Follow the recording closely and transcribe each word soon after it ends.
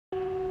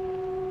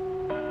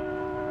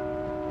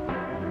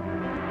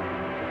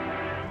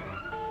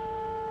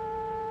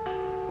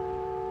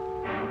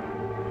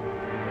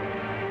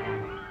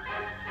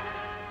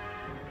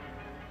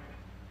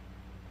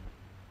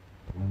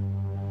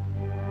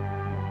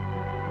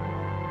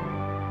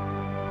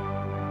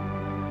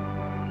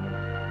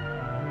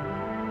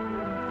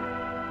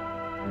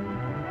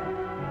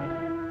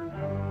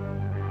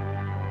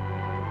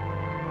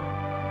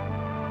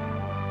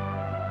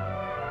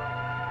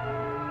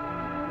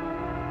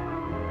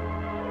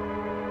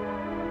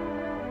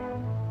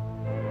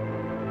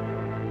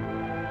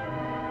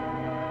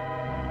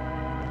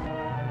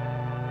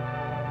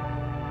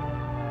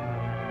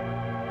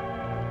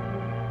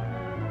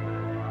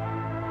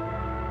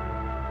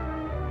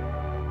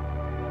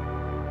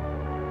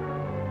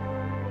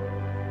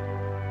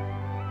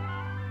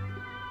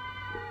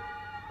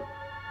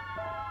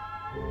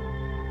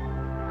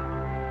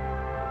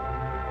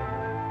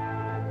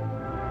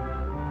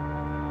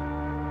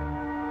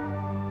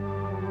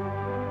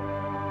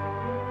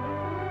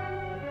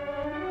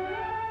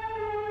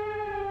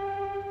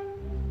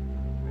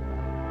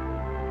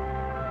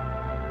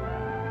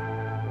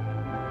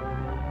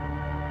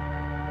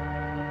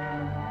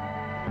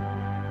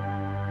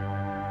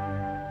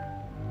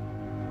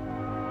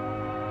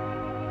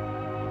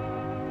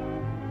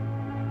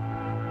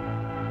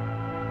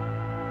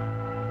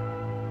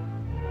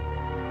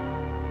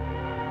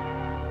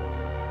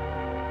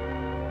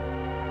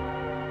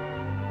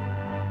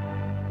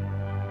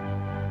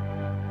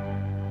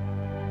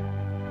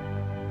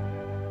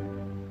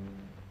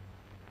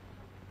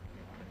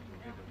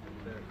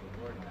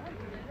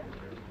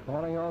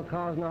Calling all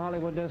cars in the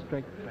Hollywood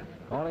district.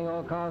 Calling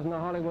all cars in the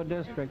Hollywood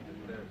district.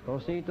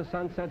 Proceed to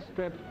Sunset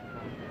Strip.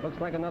 Looks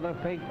like another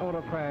fake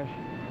auto crash.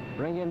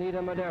 Bring in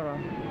Nita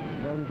Madera.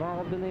 They're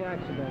involved in the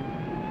accident.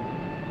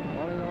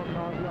 Calling all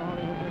cars in the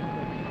Hollywood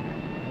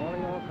district.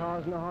 Calling all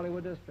cars in the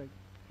Hollywood district.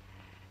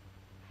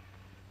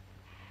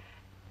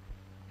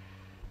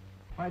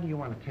 Why do you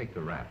want to take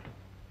the rap?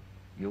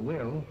 You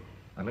will,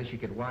 unless you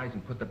get wise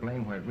and put the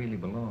blame where it really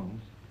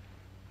belongs.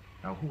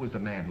 Now, who was the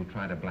man who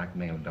tried to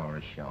blackmail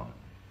Doris Shaw?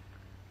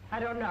 I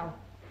don't know.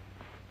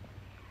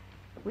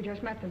 We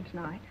just met them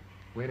tonight.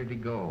 Where did he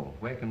go?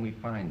 Where can we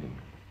find him?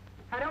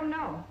 I don't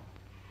know.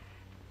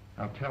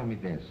 Now, tell me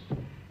this.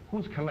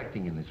 Who's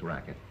collecting in this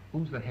racket?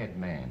 Who's the head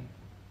man?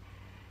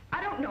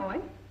 I don't know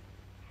him.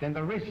 Then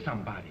there is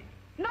somebody.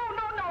 No,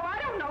 I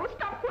don't know.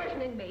 Stop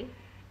questioning me.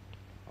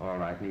 All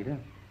right, Nita.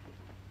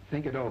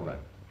 Think it over.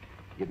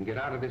 You can get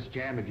out of this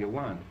jam if you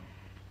want.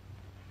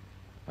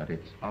 But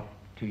it's up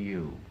to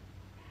you.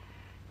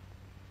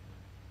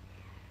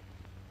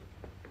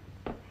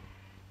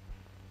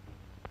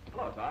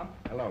 Hello, Tom.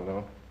 Hello,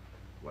 Lou.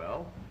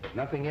 Well?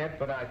 Nothing yet,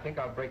 but I think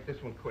I'll break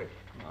this one quick.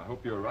 I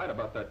hope you're right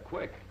about that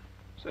quick.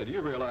 Say, do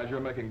you realize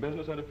you're making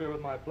business interfere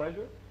with my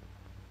pleasure?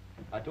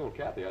 I told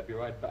Kathy I'd be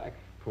right back.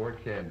 Poor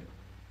kid.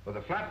 With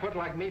a flat foot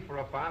like me for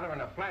a father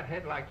and a flat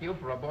head like you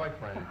for a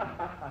boyfriend.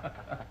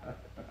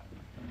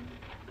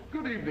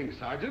 Good evening,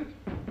 Sergeant.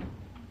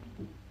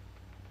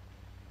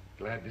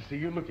 Glad to see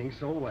you looking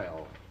so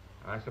well.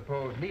 I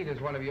suppose Nita's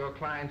one of your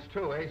clients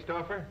too, eh,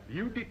 Stauffer?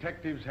 You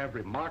detectives have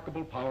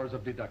remarkable powers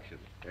of deduction.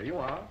 There you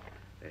are.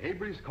 The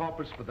habeas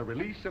corpus for the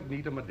release of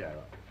Nita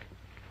Madera.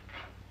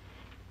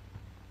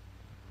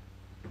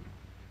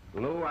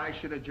 Lou, I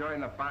should have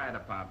joined the fire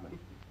department.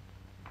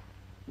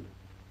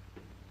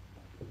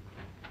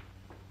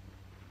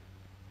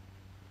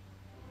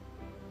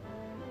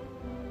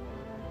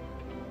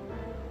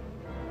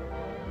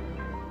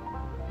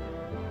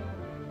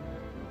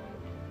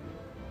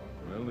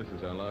 Well, this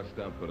is our last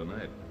stop for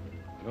tonight.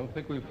 I don't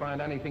think we'll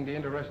find anything to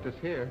interest us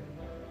here.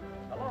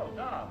 Hello,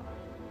 Tom.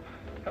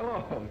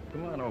 Hello.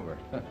 Come on over.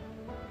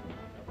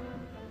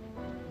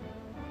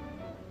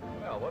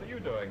 Well, what are you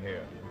doing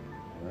here?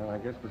 Well, I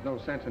guess there's no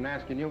sense in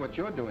asking you what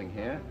you're doing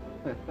here.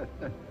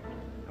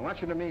 I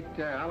want you to meet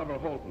Oliver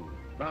Holton,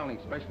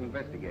 Browning's special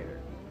investigator.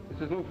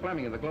 This is Lou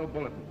Fleming of the Globe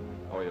Bulletin.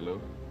 How are you,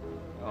 Lou?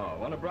 Oh,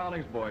 one of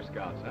Browning's Boy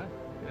Scouts, huh?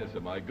 Yes, so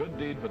my good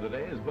deed for the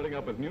day is putting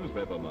up with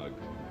newspaper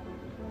mugs.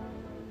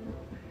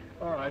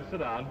 All right, sit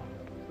down.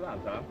 Sit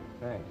down, Tom.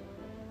 Thanks.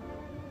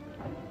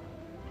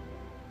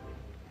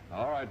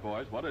 All right,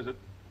 boys, what is it?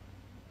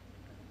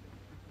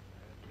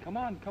 Come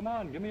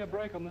on, give me a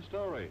break on the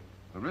story.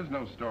 There is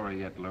no story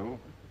yet, Lou.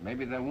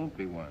 Maybe there won't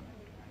be one.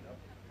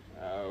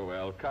 Oh,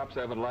 well, cops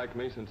haven't liked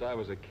me since I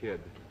was a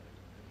kid.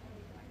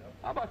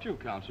 How about you,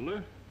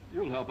 Counselor?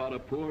 You'll help out a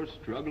poor,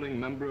 struggling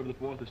member of the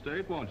Fourth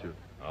Estate, won't you?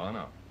 Oh,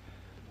 no.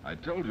 I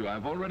told you,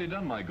 I've already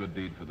done my good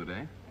deed for the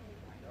day.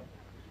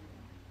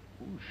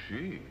 Who's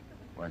she?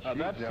 Well,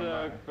 That's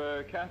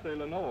Kathy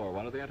Lenore,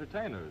 one of the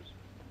entertainers.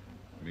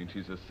 You mean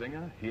she's a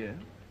singer here?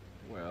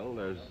 Well,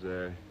 there's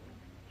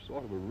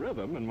sort of a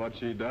rhythm in what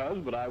she does,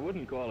 but I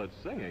wouldn't call it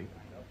singing.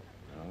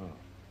 Oh.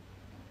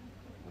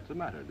 What's the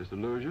matter?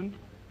 Disillusioned?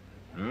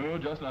 No,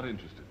 just not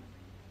interested.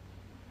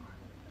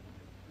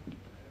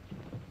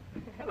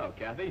 Hello,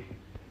 Kathy.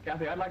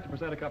 Kathy, I'd like to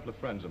present a couple of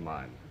friends of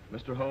mine.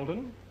 Mr.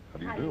 Holden. How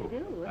do you do?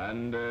 do?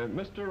 And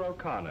Mr.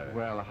 O'Connor.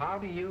 Well, how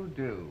do you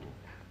do?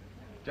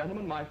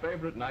 Gentlemen, my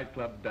favorite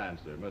nightclub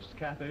dancer, Miss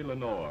Kathy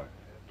Lenore.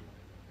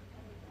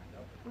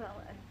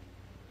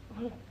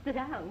 Well, sit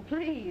down,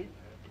 please.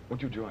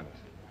 Won't you join us?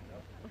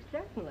 Oh,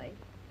 certainly.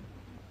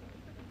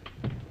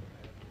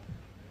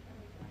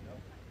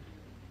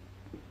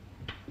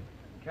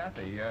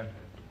 Kathy,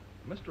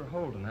 Mr.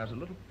 Holden has a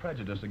little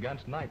prejudice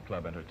against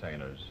nightclub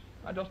entertainers.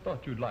 I just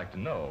thought you'd like to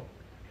know.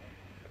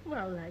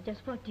 Well,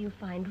 just what do you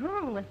find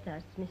wrong with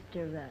us,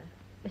 Mr.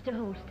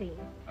 Holstein?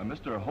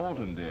 Mr.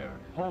 Holden, dear.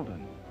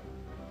 Holden.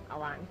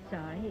 Oh, I'm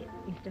sorry,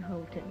 Mr.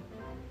 Holton.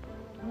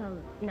 Well,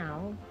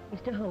 now,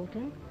 Mr.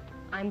 Holton,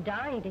 I'm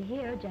dying to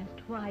hear just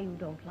why you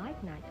don't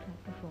like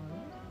nightclub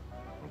performers.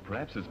 Well,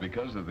 perhaps it's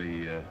because of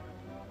the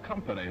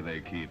company they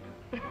keep.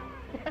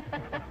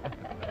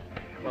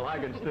 Well, I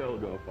can still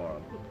go for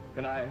him.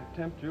 Can I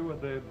tempt you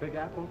with the Big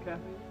Apple,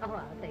 Kathy? Oh,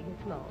 I'll take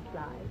a small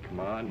slice. Come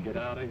on, get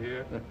out of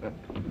here.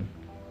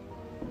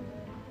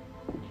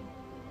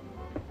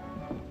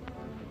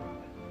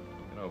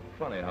 You know,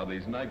 funny how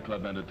these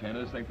nightclub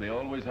entertainers think they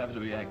always have to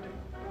be acting.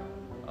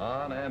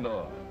 On and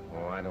off.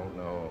 Oh, I don't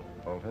know,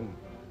 Holton.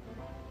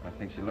 I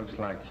think she looks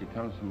like she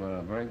comes from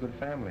a very good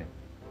family.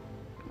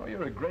 Oh,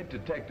 you're a great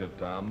detective,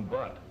 Tom,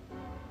 but...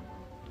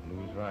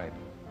 Lou's right.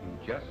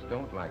 You just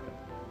don't like her.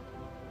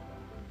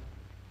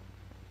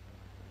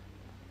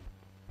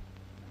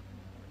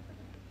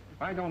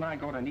 Why don't I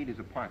go to Nita's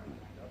apartment?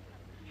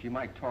 She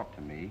might talk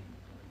to me.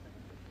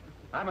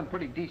 I've been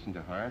pretty decent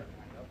to her.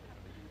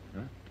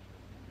 Huh?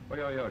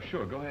 Oh, yeah,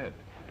 sure, go ahead.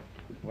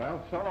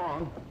 Well, so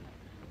long.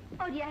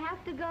 Oh, do you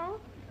have to go?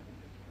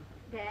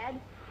 Dad?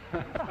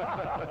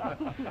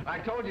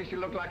 I told you she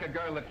looked like a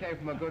girl that came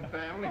from a good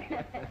family.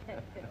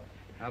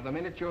 Now, the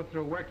minute you're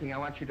through working, I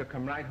want you to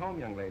come right home,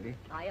 young lady.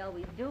 I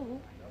always do.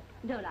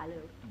 Don't I,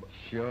 Lou?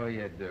 Sure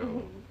you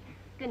do.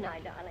 Good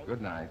night, darling.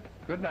 Good night.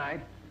 Good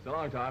night. So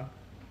long, Tom.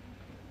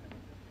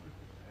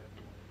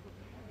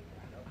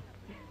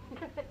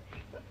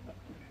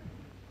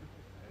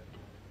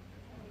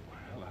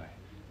 Well,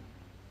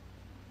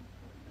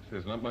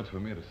 there's not much for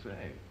me to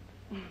say.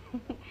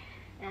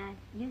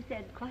 You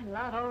said quite a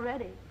lot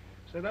already.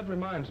 Say, that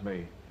reminds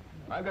me.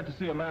 I've got to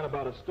see a man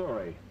about a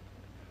story.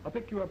 I'll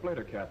pick you up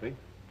later, Kathy.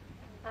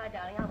 All right,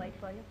 darling, I'll wait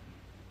for you.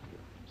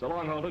 So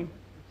long, Holden.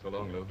 So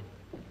long, Lou.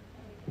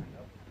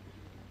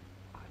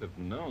 I'd have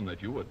known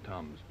that you were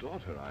Tom's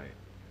daughter.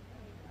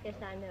 Yes,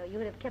 I know. You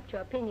would have kept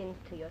your opinions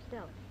to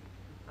yourself.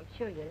 I'm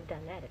sure you'd have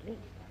done that at least.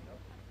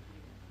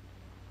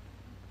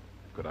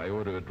 Could I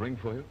order a drink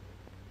for you?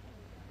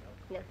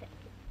 No, thank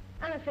you.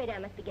 I'm afraid I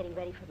must be getting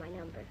ready for my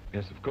number.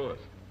 Yes, of course.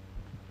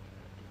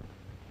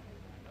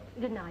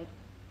 Good night,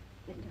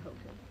 Mr. Holton.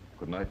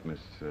 Good night, Miss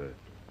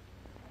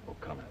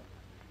O'Connor.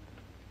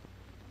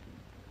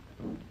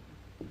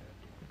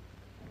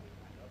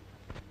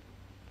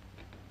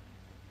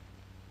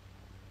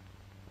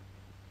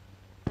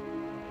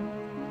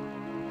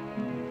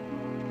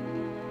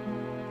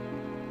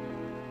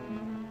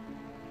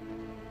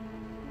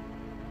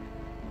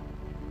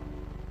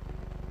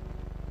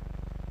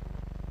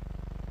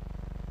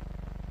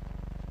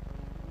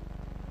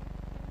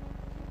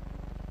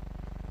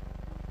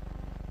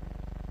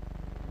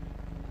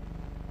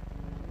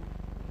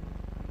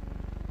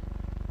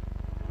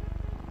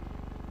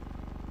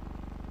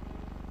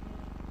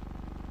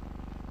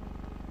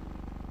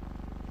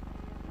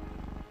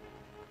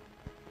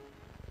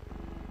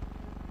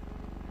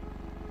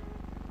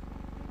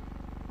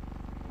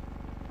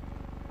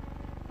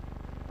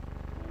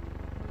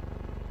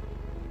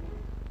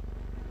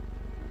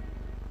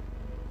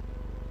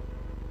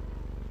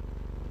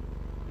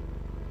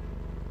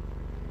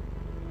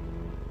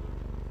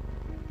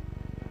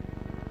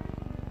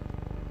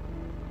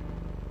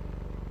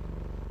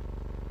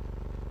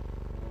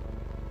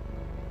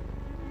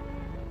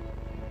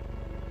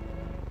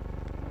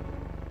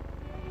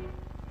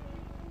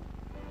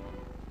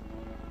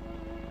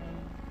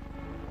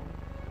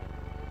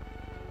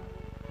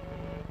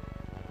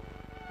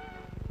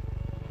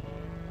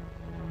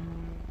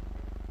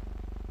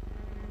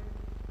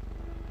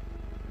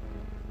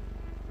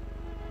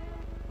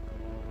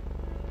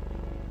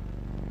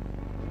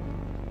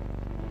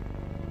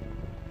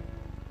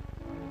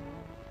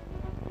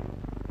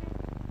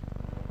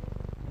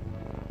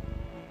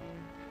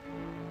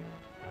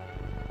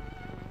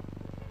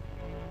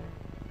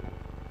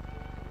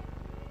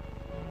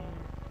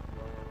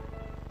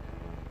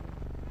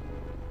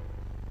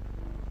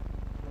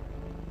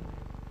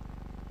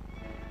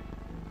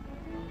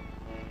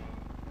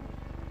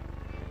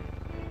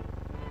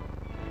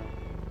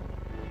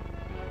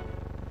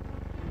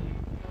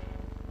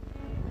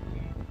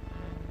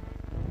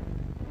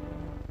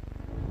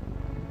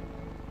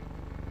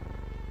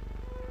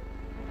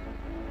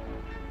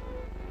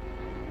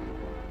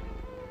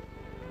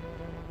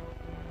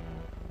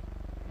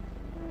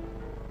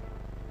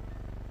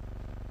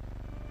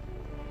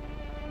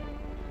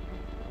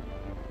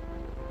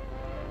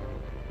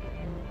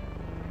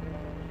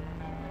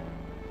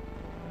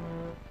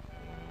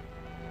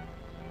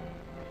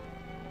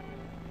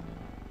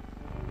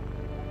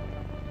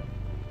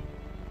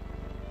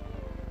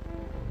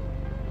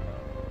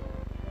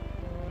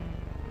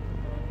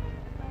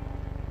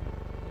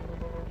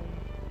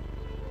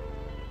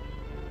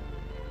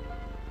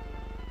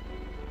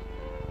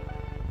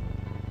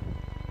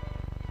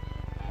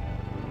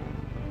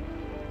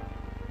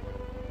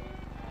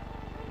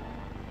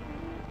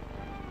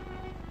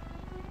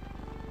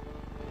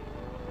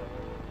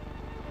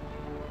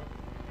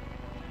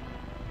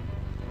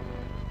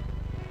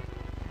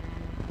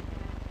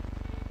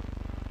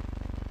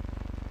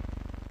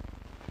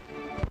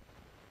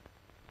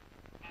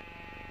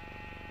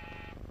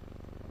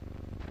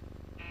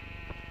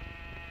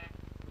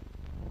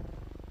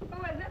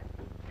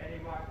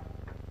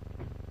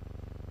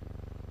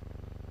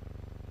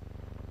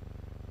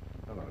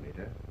 Hello,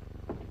 Nita.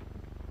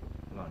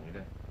 Hello,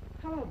 Nita.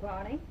 Hello,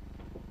 Barney.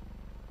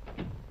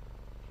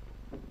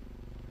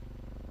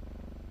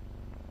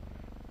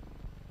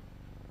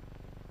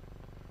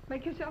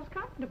 Make yourselves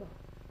comfortable.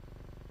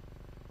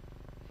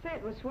 Say,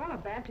 it was swell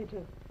of Babsy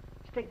to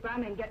stick by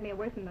me and get me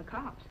away from the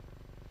cops.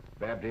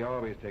 Babsy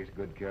always takes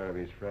good care of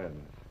his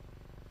friends.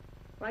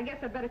 Well, I guess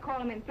I'd better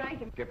call him and thank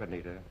him. Skip it,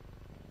 Nita.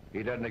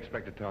 He doesn't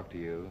expect to talk to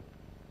you.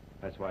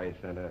 That's why he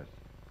sent us.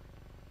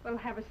 Well,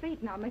 have a seat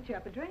and I'll make you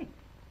up a drink.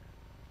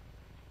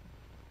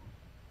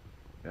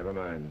 Never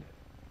mind.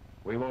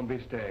 We won't be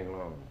staying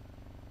long.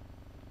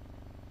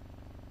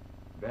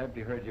 Babsy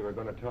heard you were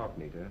going to talk,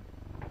 Nita.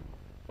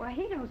 Why,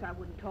 he knows I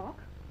wouldn't talk.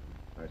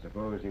 I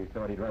suppose he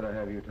thought he'd rather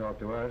have you talk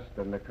to us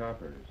than the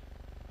coppers.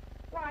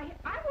 Why,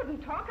 I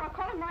wouldn't talk. I'll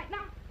call him right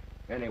now.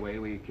 Anyway,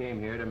 we came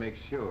here to make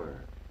sure.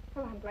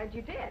 Well, I'm glad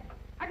you did.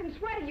 I can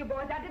swear to you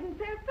boys I didn't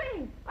say a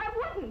thing. I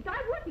wouldn't.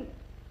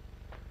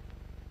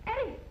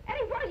 Eddie,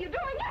 what are you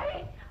doing,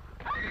 Eddie?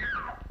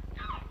 Ah!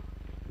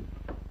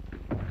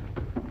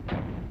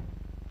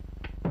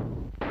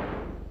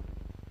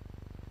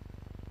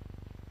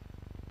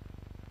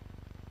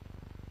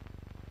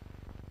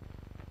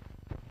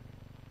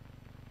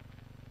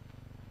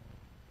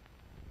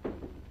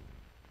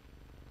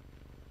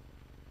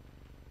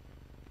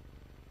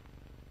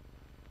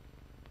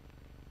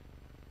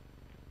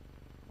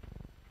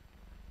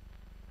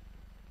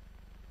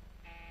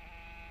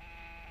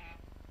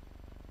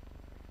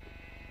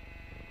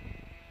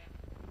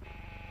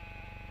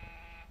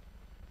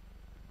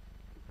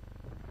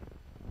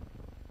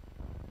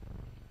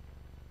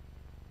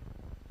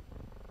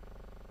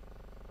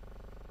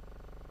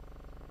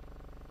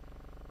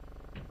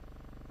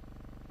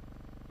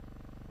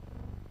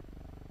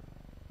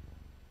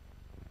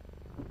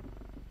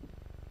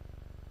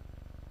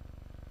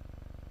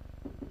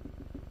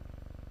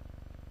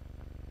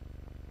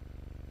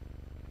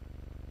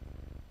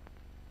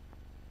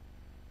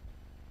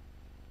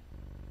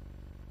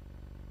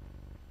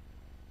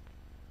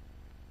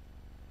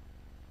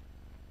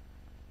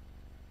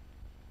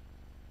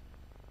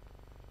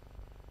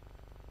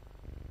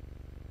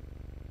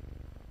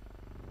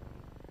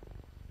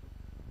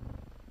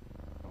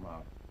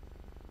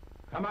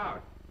 Come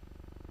out.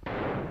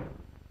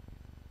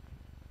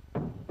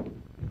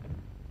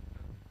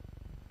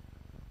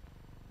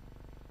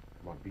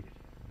 Come on, beat it.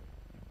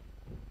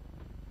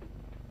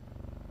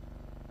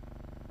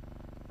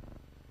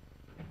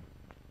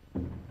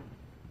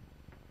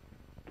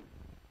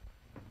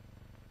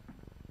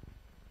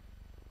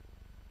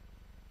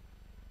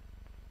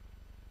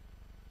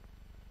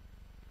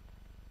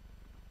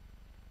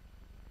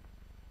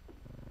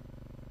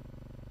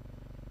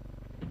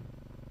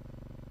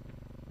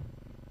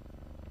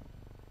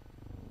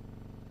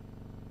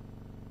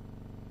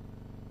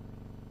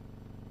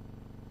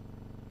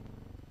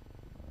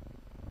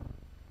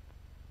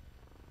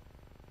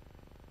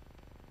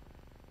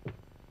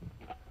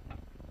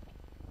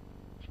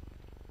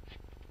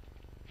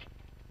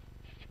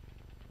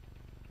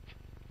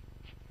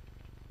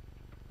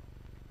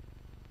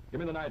 Give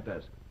me the night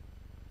desk.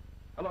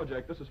 Hello,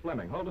 Jake. This is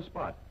Fleming. Hold the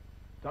spot.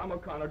 Tom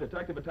O'Connor,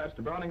 detective attached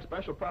to Browning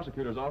Special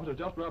Prosecutor's Office, has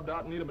just rubbed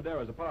out Nita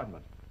Madera's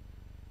apartment.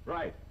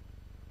 Right.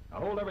 Now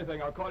hold everything.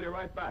 I'll call you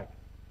right back.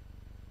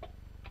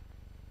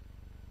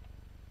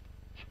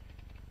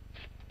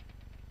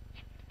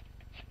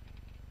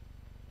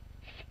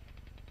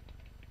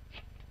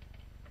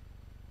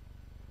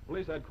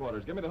 Police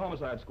headquarters. Give me the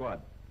homicide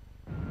squad.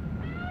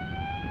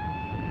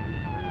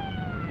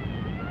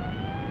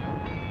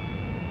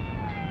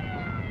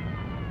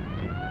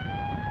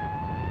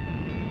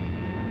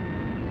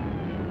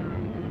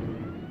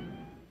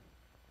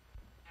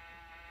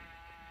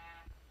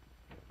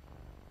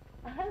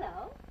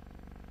 Hello.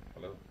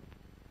 Hello?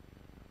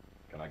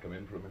 Can I come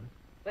in for a minute?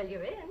 Well,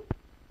 you're in.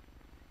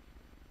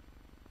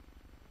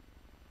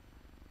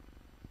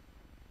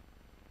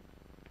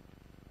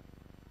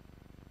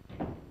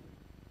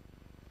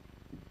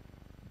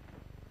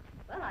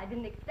 Well, I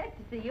didn't expect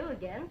to see you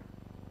again.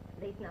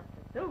 At least not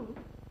so soon.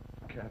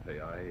 Kathy,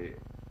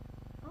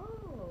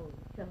 Oh,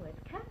 so it's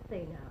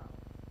Kathy now.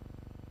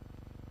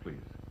 Please.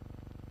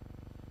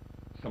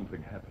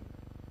 Something happened.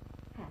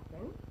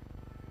 Happened?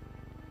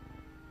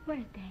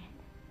 Where's Dad?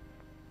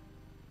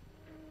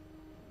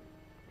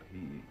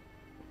 He...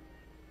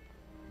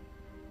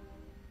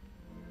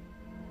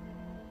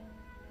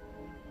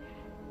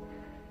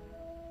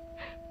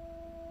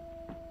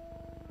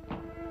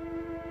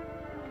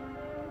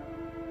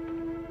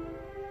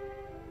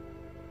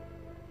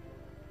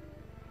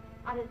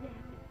 What has happened?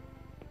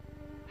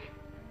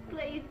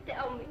 Please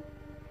tell me.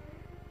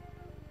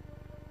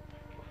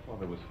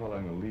 Father was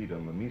following a lead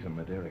on the Nita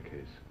Madera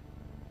case.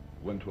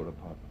 Went to her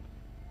apartment.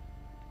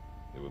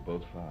 They were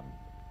both found.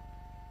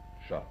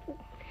 Shot.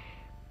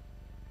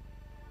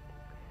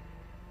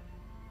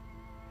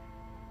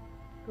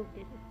 Who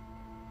did it?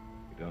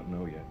 We don't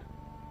know yet.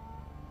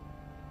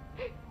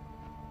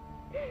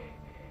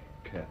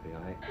 Kathy,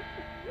 I'll answer.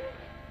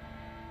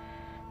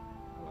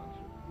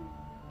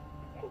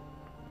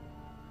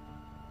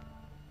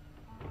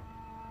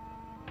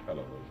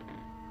 Hello, Rosie.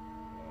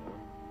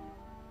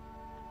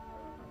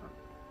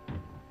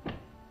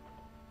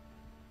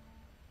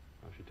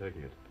 How's she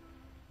taking it?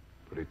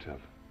 Pretty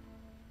tough.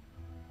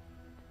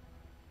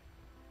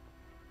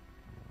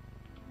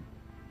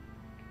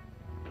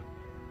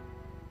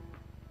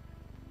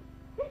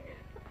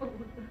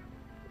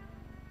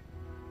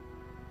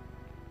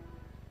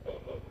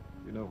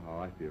 You know how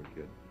I feel,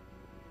 kid.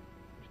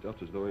 It's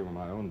just as though he were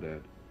my own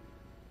dad.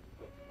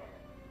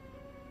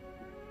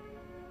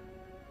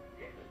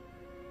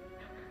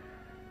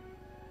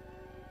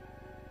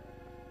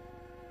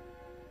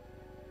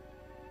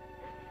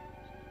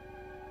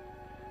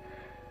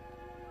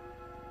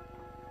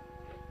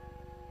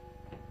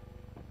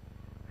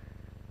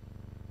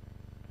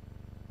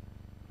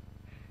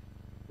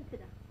 Sit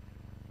down.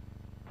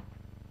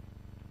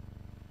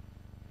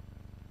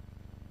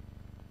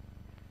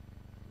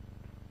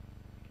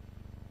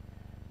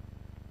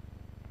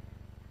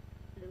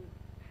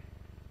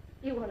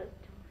 You want a story.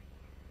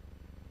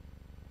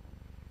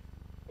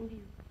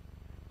 And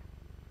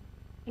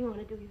you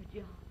want to do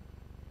your job.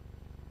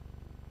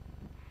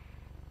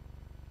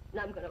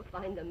 And I'm going to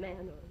find the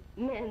man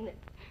or men that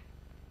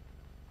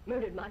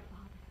murdered my father.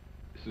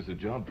 This is a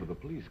job for the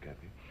police,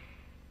 Kathy.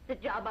 The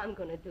job I'm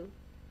going to do.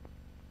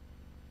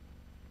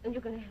 And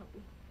you're going to help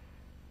me.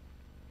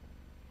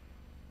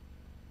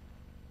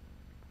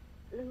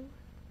 Lou,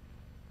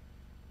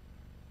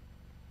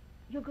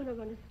 you're going to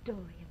run a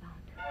story about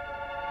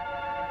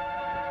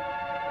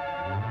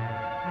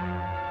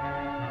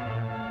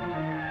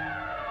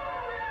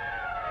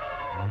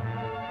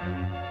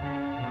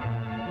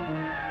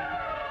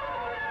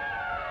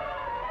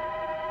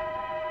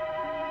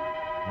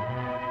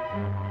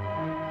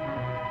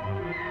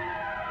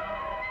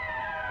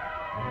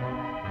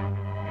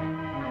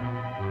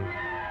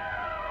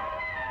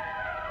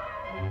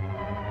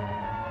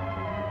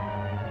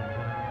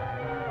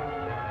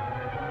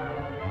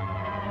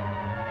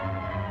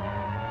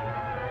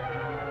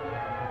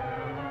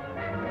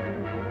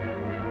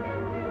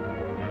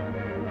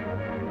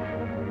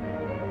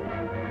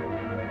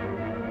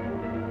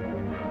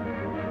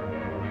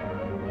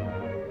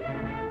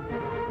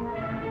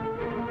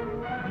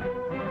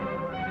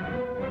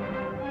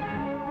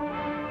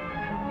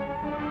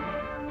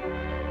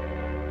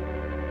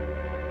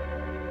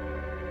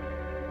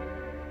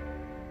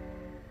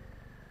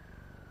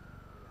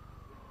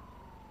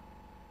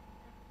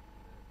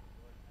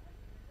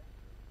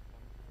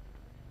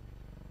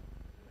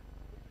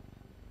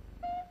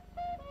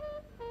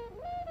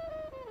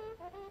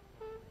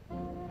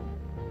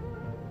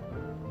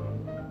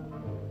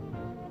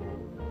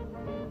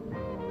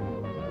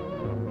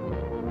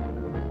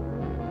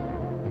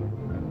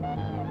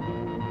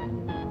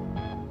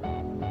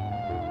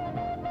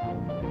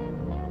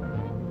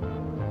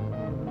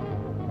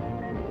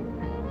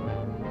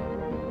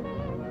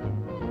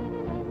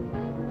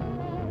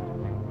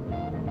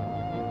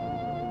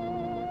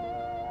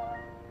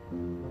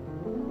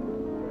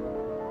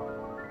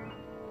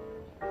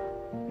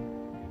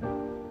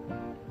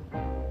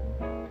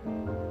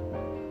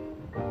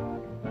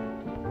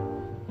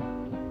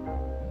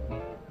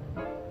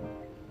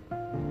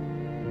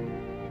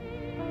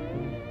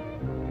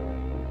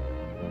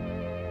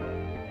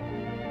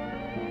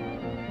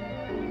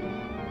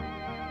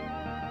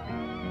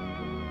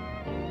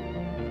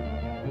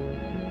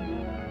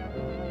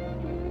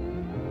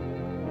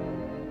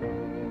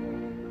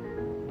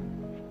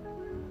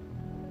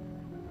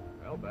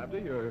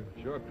Babty, you're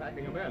sure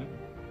packing them in.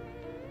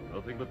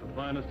 Nothing but the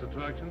finest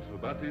attractions for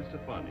Batty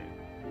Stefani.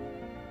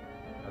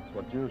 That's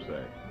what you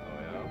say. Oh,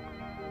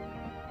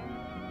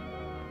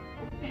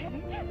 yeah?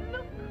 Daddy,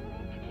 look.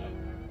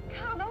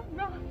 Carlo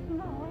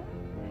Rossmo.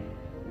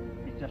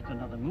 He's just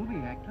another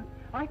movie actor.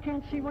 I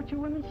can't see what you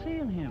women see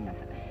in him.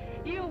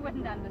 You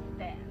wouldn't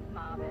understand,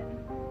 Marvin.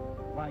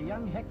 Why,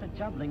 young Hector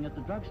Jubling at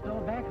the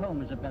drugstore back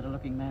home is a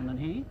better-looking man than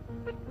he.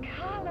 But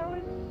Carlo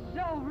is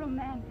so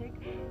romantic.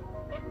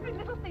 Every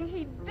little thing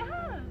he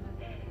does.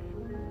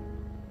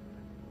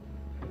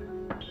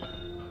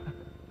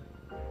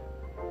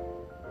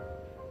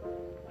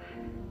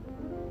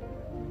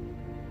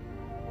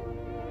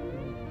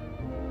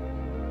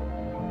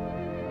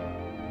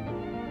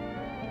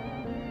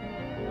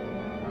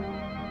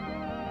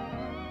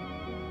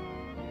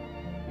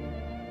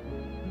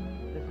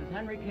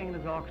 Henry King and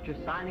his orchestra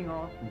signing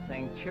off and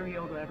saying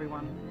cheerio to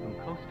everyone from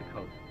coast to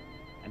coast.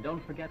 And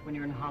don't forget, when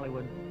you're in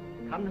Hollywood,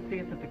 come to see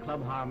us at the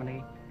Club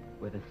Harmony,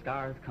 where the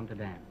stars come to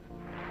dance.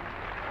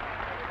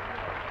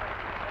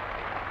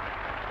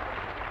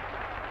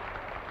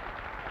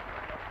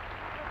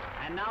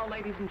 And now,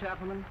 ladies and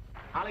gentlemen,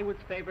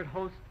 Hollywood's favorite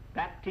host,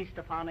 Batty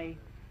Stefani,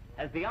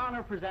 has the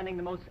honor of presenting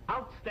the most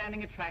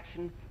outstanding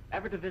attraction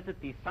ever to visit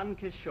these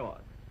sun-kissed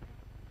shores.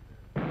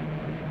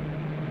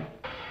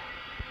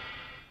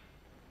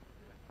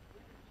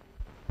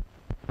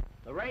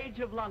 The Rage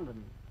of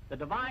London, the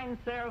divine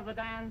Sarah of the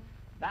dance,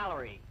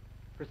 Valerie,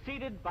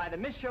 preceded by the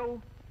Micho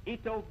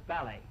Ito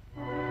Ballet.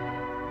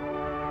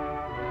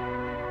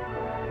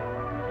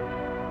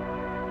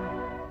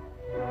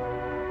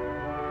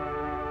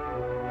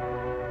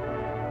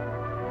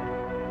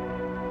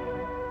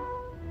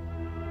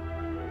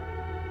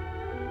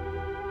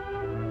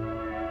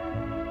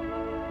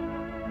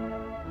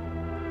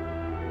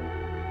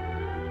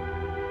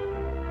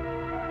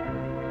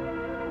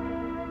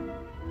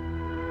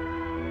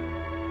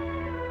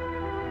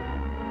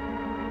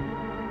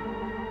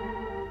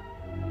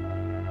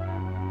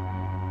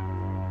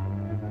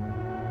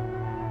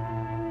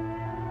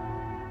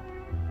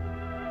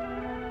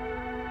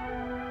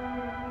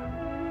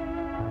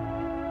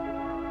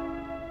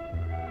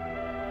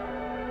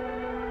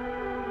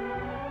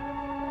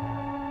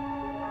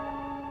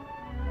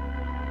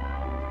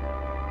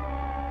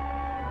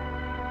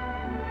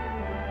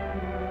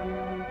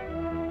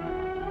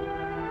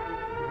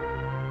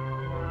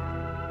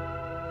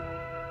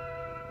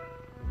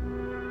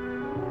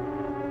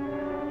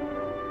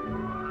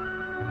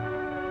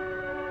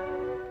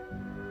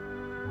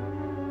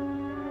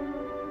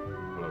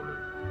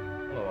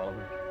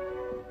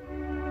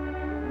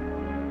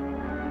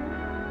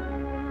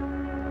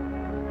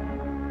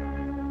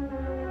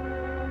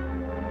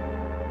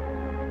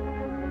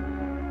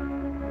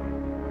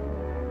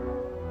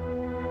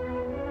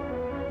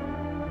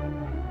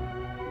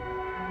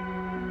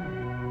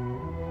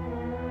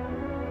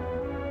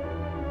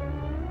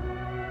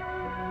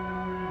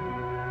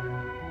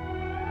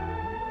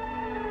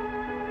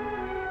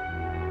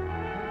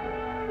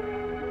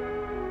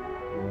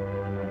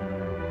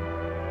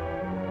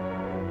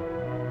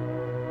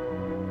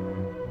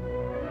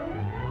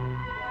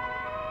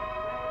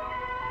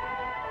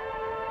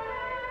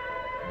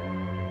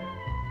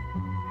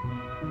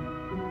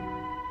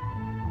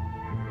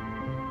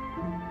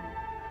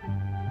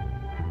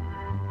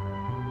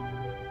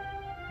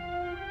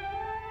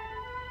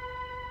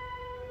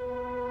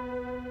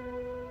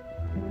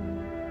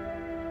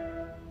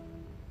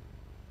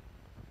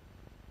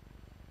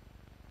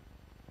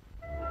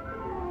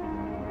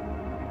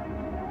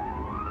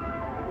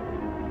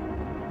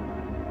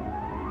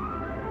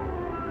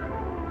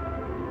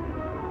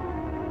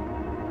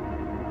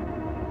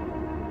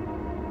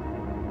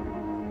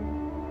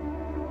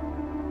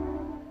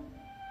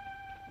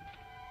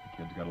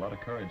 kid's got a lot of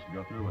courage to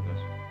go through with this.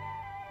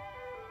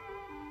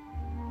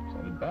 So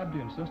did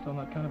Babsy insist on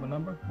that kind of a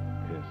number?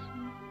 Yes.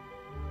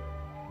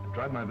 I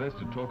tried my best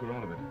to talk her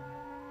out of it.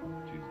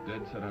 She's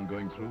dead set on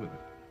going through with it.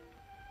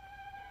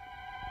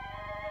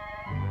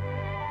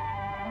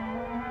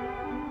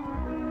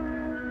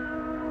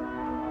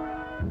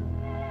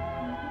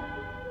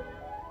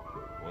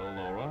 Well,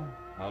 Laura,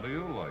 how do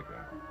you like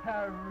her?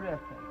 Terrific.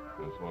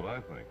 That's what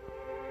I think.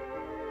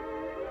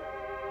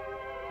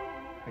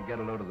 Get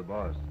a load of the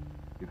boss.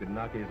 You could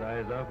knock his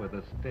eyes off with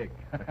a stick.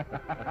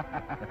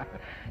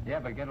 Yeah,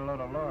 but get a load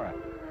of Laura.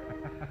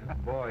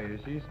 Boy, is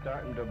she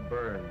starting to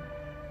burn.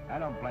 I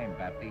don't blame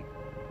Babsy.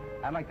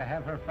 I'd like to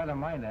have her feather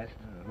my nest.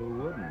 Who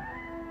wouldn't?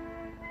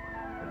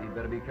 But he'd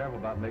better be careful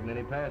about making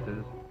any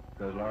passes,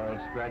 because Laura'll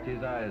scratch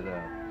his eyes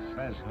out.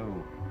 Says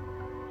who?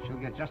 She'll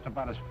get just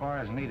about as far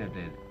as Nita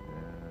did.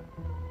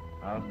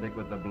 Yeah. I'll stick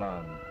with the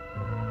blonde.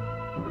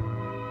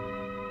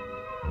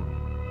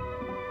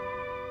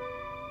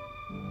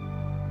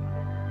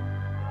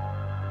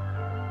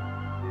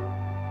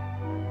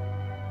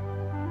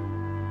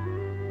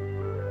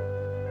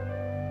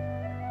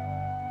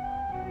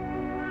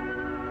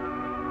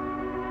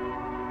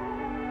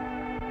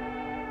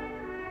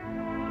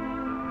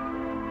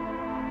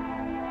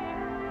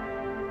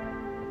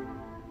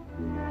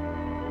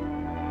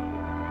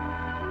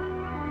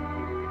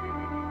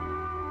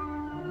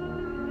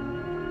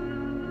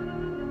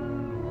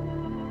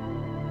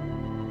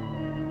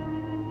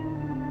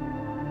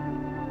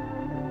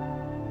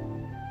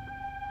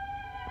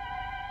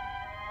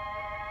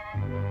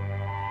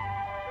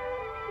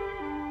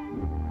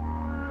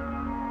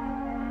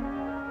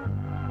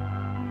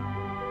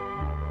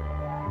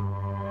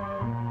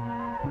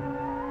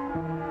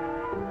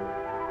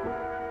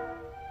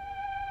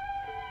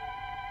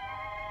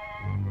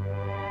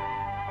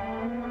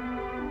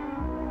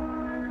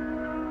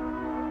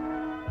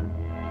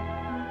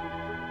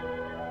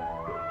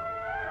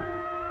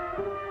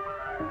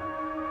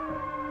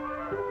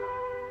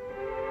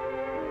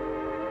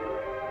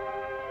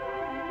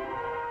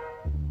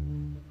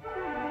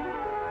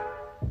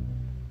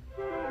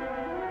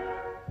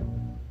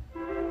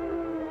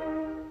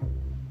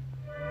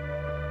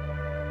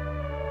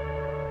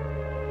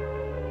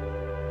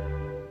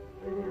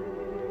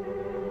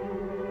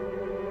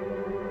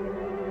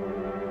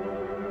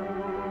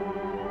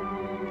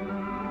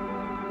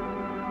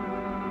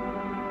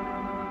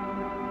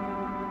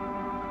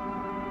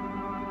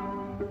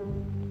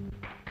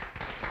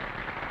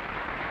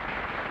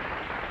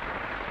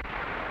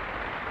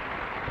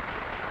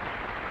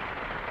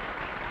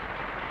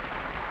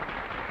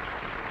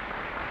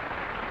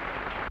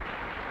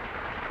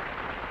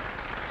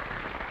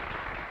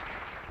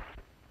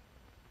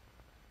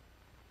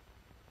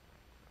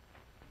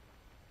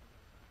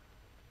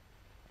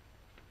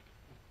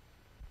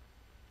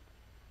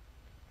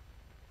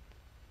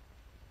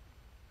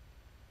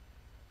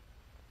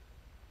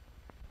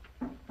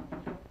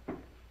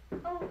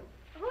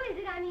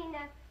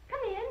 Come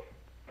in.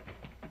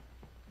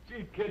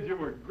 Gee, kid, you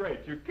were great.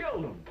 You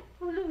killed him.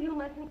 Oh, Lou, you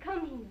mustn't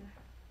come here.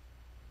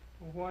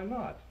 Well, why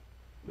not?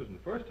 This isn't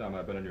the first time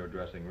I've been in your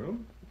dressing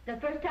room.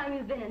 It's the first time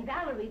you've been in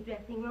Valerie's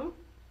dressing room,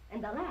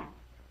 and the last.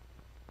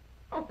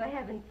 Oh, for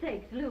heaven's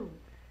sakes, Lou.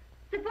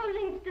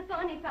 Supposing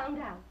Stefani found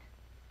out.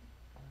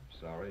 I'm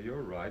sorry,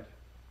 you're right.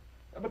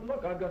 But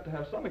look, I've got to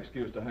have some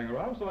excuse to hang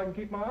around so I can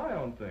keep my eye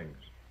on things.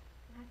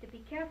 You'll have to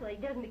be careful he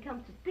doesn't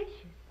become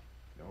suspicious.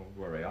 Don't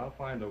worry, I'll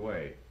find a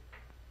way.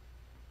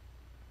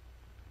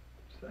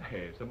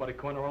 Say, somebody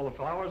corner all the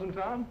flowers in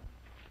town?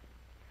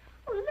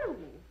 Oh, Lou.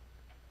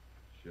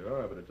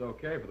 Sure, but it's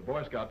okay for the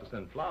Boy Scout to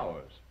send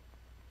flowers.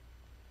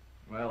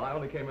 Well, I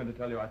only came in to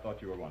tell you I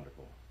thought you were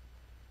wonderful.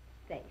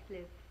 Thanks,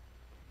 Lou.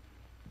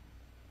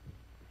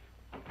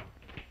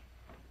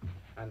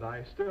 And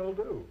I still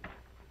do.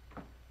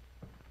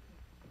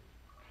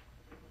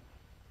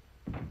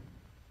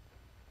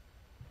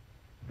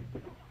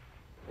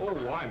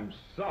 Oh, I'm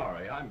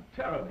sorry. I'm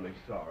terribly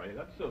sorry.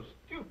 That's so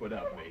stupid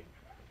of me.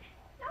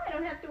 Now I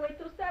don't have to wait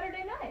till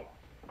Saturday night.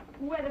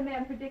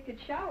 Weatherman predicted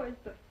showers,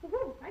 but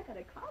whoo, I got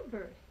a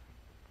cloudburst.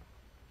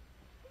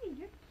 Hey,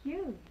 you're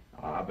cute.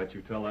 I bet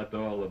you tell that to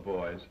all the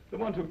boys. The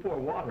ones who pour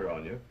water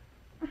on you.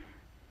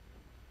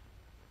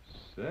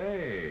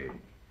 Say,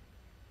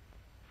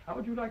 how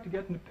would you like to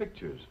get into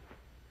pictures?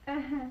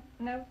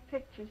 No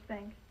pictures,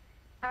 thanks.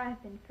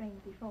 I've been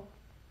framed before.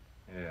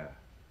 Yeah.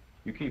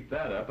 You keep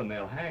that up and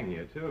they'll hang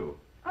you, too.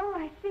 Oh,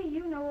 I see.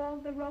 You know all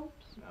the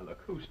ropes. Now, look,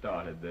 who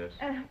started this?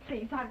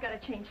 Please, I've got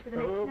to change for the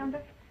next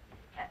number.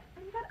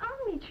 But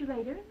I'll meet you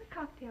later in the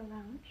cocktail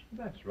lounge.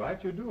 That's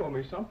right. You do owe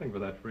me something for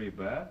that free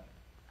bath.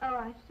 Oh,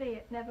 I see.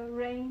 It never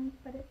rains,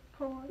 but it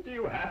pours. Do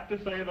you have to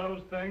say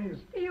those things?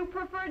 Do you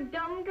prefer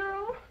dumb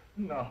girl?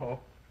 No.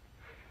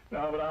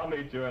 No, but I'll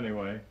meet you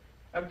anyway.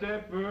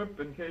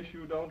 In case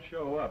you don't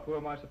show up, who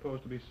am I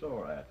supposed to be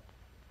sore at?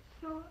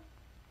 Sore?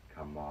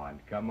 Come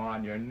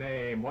on, your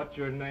name. What's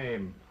your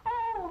name?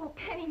 Oh,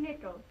 Penny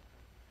Nichols.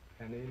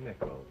 Penny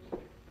Nichols.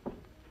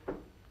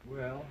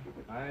 Well,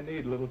 I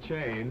need a little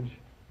change.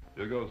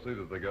 You go see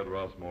that they get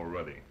Rossmore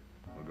ready.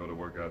 We'll go to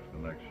work after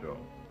the next show.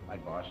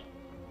 Right, boss.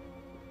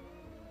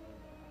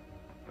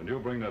 And you'll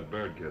bring that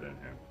Baird kid in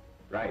here.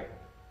 Right.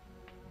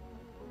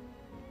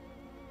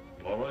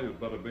 Laura, you'd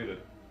better beat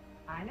it.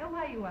 I know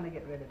why you want to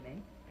get rid of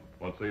me.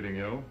 What's eating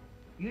you?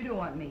 You don't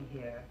want me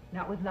here.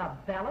 Not with La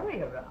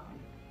Valerie around.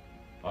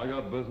 I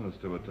got business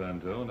to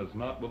attend to, and it's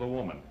not with a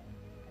woman.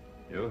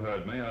 You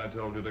heard me. I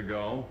told you to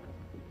go.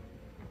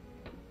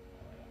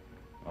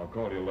 I'll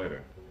call you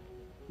later.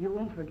 You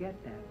won't forget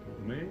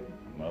that. Me?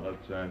 Not a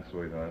chance,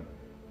 sweetheart.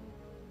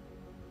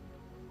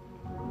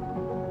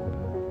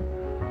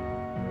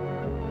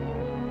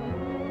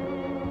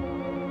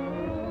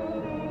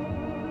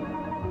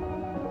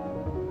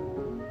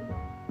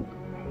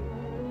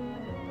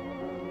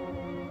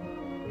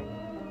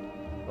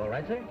 All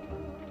right, sir?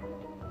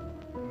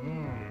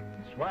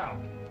 Swell.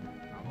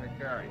 I'll take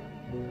care of you.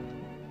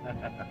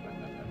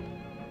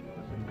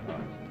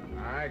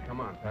 All right,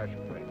 come on, pass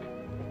your plate.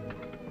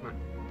 Come on.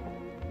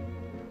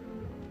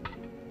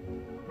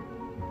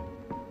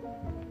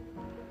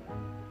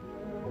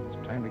 It's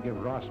time to give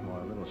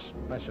Rossmore a little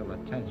special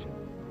attention.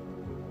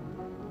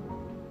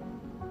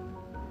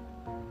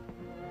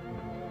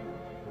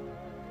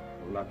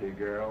 Lucky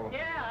girl.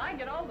 Yeah, I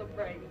get all the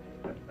praise.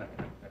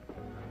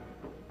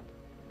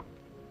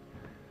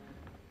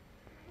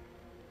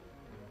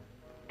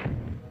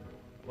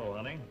 Hello,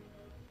 honey.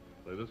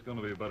 Say, this is going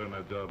to be better than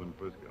that job in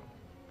Frisco.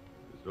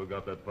 You still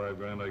got that $5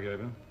 grand I gave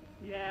you?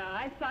 Yeah,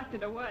 I socked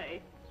it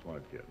away.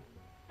 Smart kid.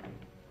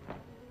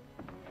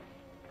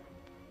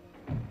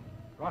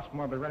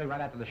 Rossmore will be ready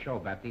right after the show,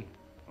 Bapty.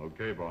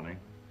 Okay, Bonnie.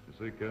 You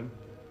see, kid?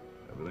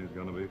 Everything's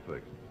going to be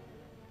fixed.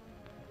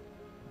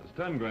 There's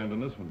 10 grand in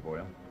this one for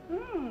you.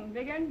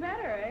 Bigger and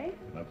better, eh?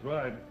 That's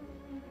right.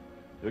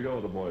 You go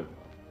with the boys.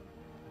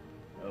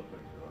 I'll fix it.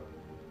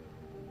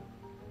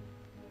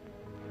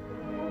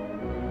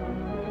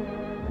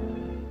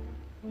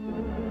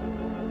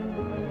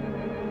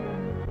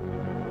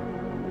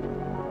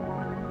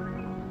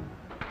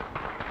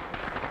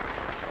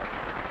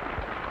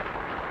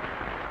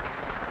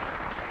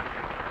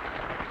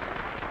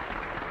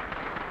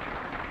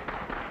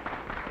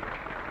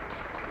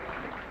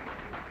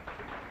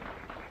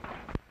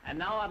 And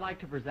now I'd like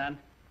to present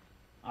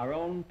our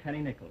own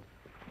Penny Nichols.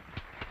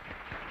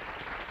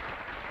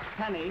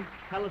 Penny,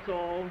 tell us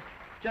all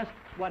just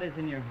what is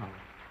in your heart.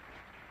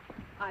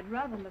 I'd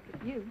rather look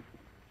at you.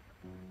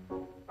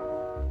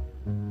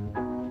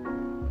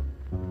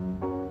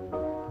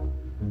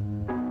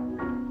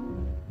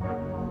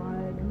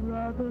 I'd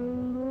rather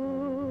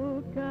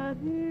look at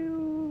you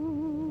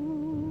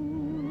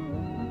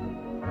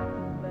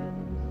than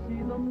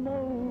see the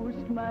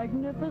most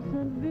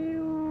magnificent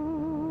view.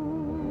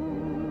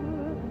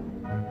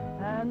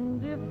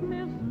 And if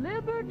Miss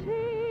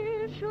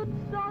Liberty should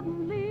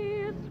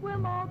suddenly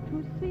swim out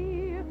to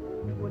sea,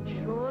 it would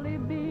surely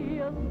be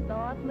a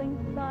startling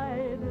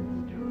sight,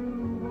 it's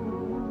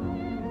true.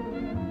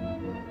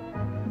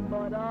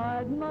 But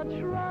I'd much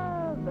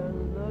rather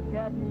look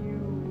at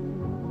you.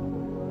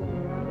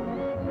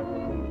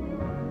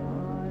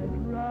 I'd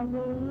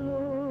rather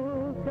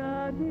look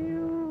at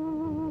you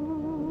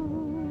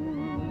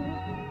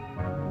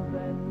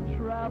than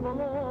travel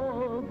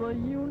all the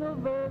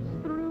universe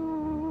through.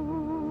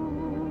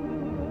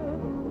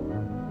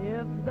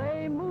 If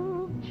they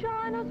move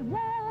China's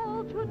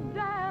wall to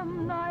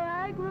dam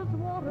Niagara's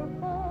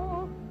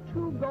waterfall,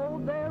 to go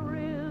there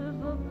is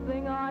a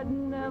thing I'd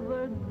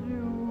never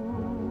do.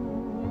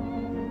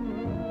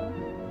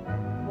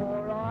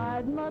 For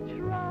I'd much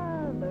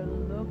rather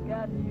look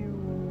at you.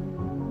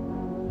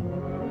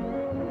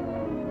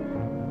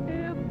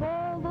 If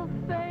all the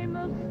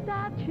famous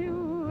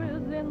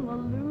statues in the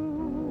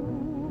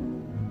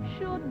Louvre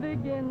should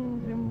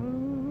begin to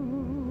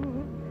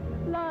move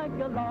like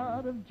a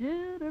lot of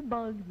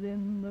jitterbugs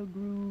in the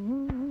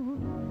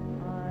groove,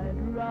 I'd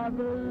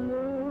rather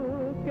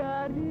look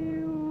at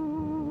you.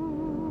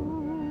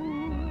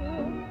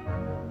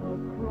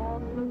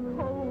 Across the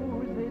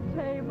cozy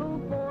table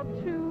for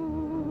two.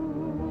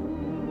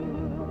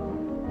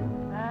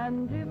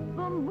 And if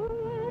the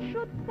moon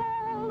should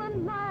fall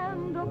and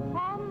land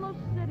upon the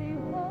city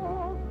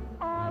hall,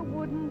 I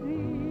wouldn't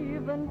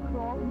even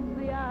cross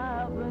the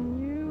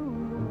avenue.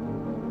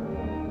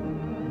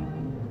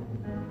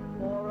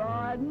 For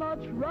I'd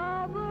much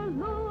rather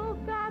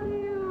look at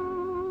you.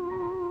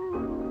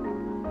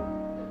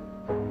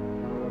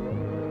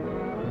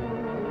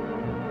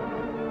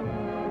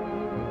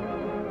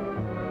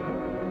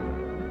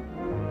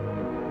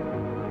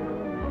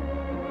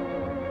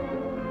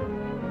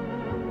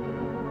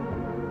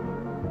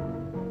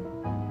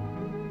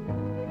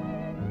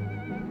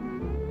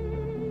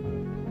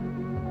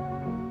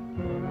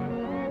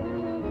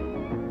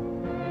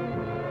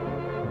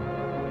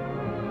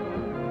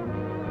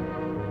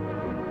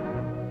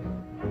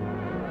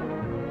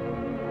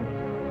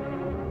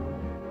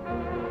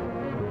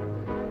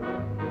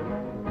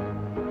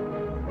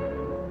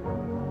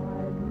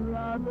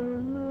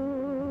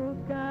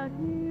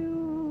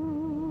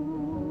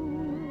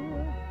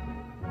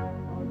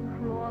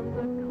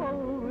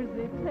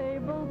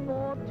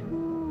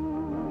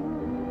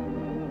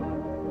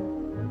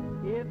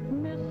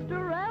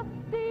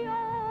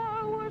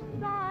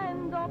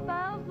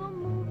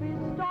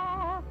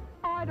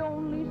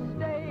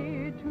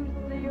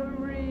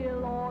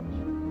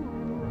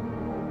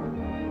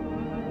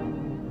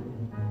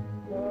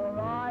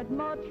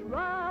 much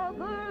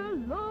rather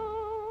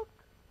look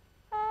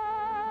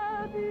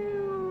at you.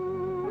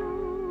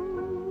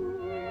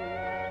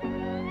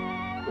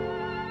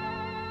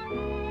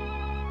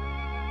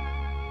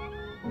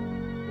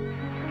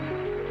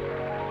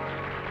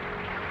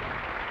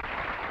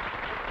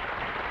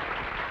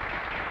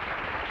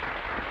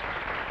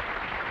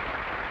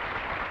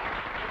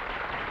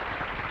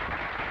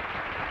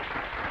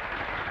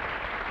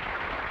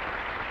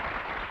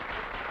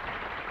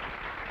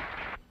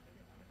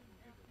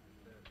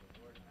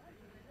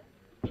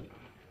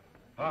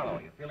 Harlow,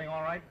 you feeling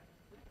all right?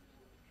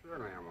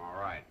 Certainly I'm all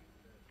right.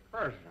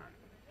 First, son.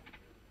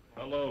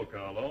 Hello,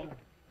 Carlo.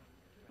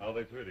 How are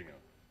they treating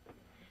you?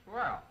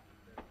 Swell.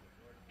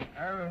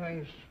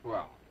 Everything's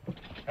swell.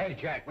 Hey,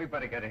 Jack, we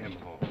better get him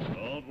home.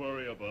 Don't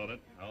worry about it.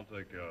 I'll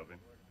take care of him.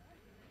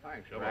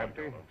 Thanks, Come on, Babsy.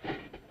 Carlo.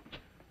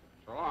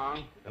 So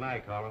long. Good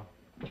night, Carlo.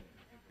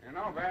 You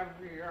know,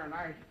 Babsy, you're a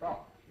nice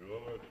fellow.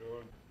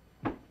 Sure.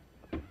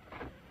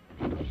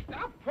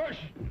 Stop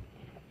pushing.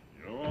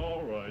 You're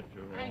all right.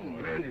 You're I all can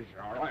right. manage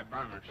all right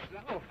by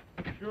myself.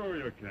 Sure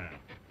you can.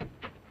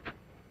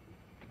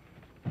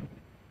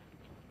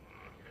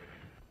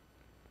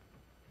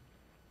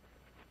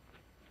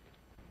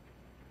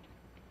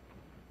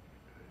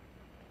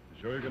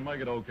 You sure you can make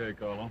it okay,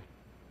 Carlo?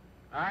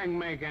 I can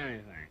make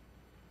anything.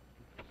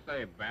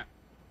 Say,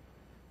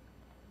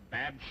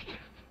 Babs.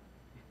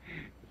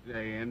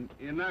 Say,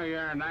 you know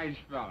you're a nice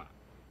fella.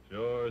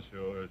 Sure.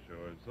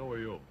 So are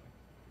you.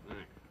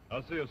 Thanks.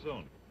 I'll see you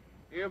soon.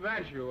 You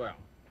bet you will.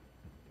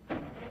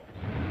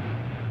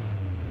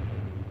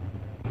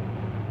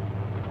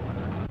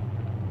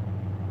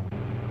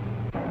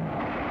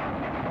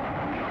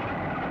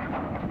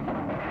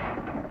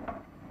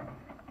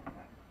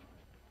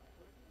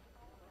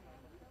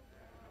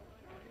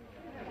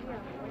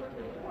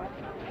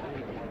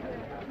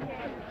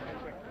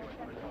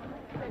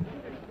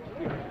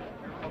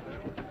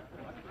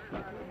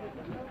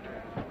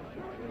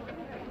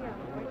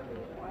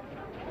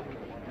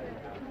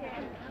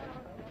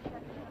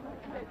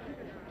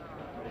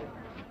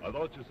 I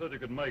thought you said you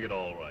could make it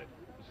all right.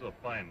 This is a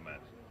fine mess.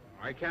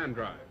 I can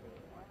drive.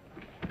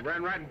 You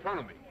ran right in front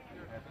of me.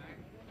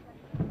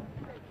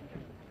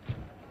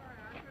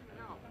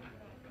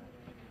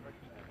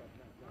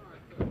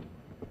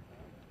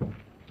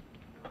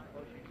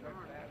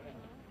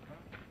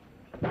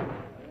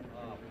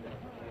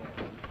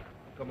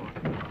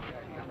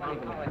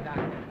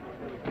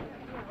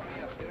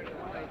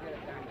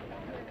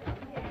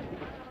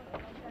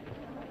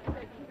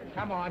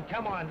 Come on.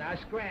 Come on, now,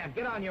 Scram,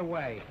 get on your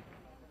way.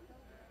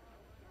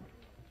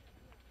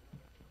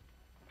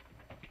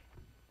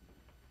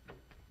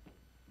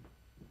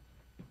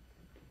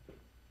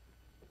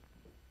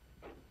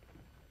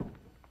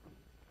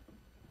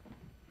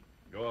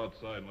 Go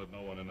outside and let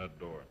no one in that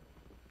door.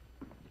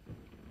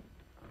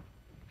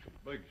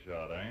 Big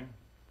shot, eh?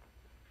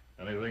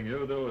 Anything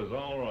you do is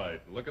all right.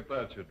 Look at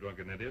that, you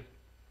drunken idiot.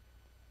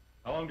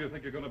 How long do you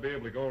think you're going to be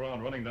able to go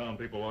around running down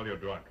people while you're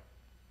drunk?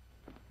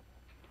 It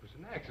was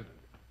an accident.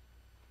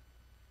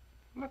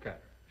 Look at her.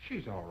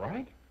 She's all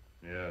right.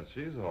 Yeah,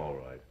 she's all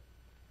right.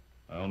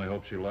 I only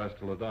hope she lasts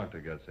till the doctor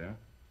gets here.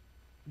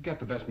 Get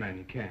the best man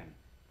you can.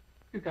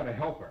 You gotta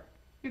help her.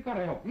 You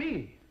gotta help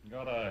me.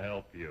 Gotta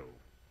help you.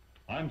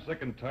 I'm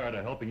sick and tired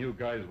of helping you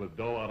guys with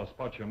dough out of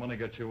spots your money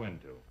gets you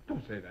into.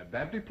 Don't say that,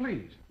 Babsy,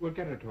 please. We'll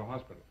get her to a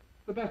hospital.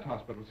 The best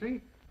hospital,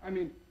 see? I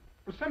mean,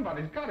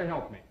 somebody's gotta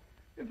help me.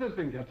 If this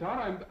thing gets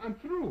out, I'm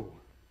through.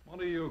 What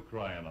are you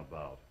crying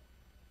about?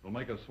 It'll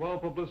make a swell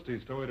publicity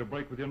story to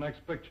break with your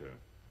next picture.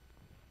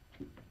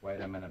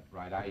 Wait a minute,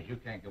 Bright Eyes. You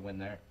can't go in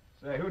there.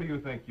 Say, who do you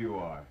think you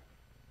are?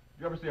 Did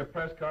you ever see a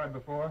press card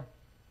before?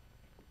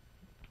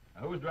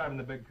 Now, who's driving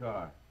the big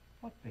car?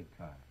 What big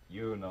car?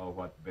 You know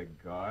what big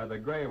car. The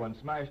gray one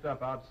smashed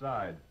up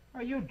outside.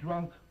 Are you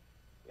drunk?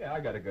 Yeah,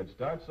 I got a good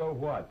start, so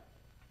what?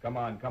 Come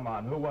on.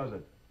 Who was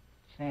it?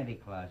 Santa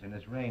Claus and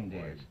his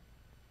reindeers.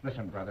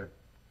 Listen, brother,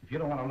 if you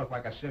don't want to look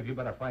like a sieve, you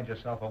better find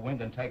yourself a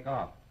wind and take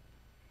off.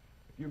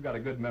 If you've got a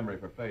good memory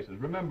for faces,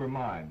 remember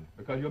mine,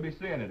 because you'll be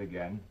seeing it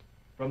again.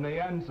 From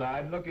the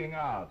inside, looking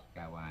out.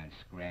 Go on,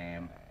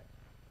 Scram.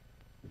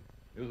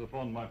 Here's the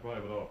phone in my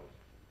private office.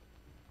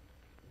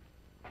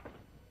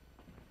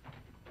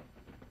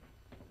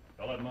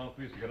 Tell that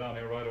mouthpiece to get down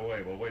here right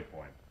away. We'll wait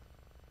for him.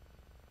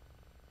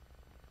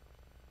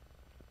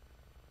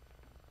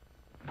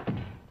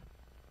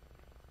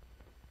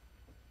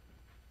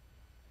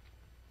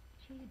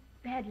 She's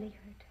badly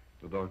hurt.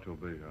 The doctor will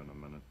be here in a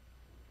minute.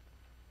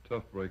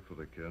 Tough break for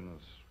the kid and a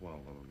swell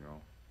little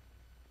girl.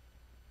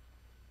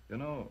 You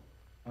know,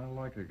 I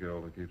like a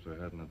girl that keeps her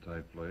head in a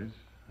tight place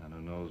and who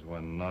knows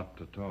when not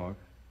to talk.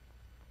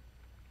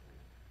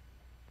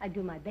 I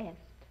do my best.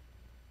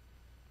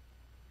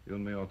 You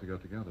and me ought to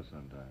get together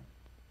sometime.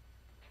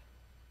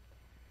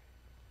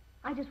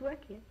 I just work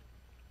here.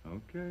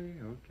 Okay.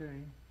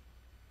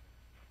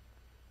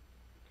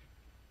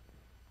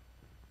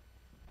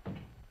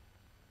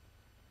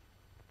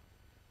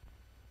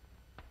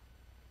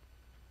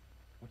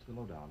 What's the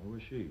lowdown? Who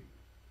is she?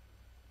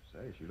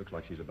 Say, she looks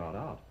like she's about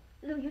out.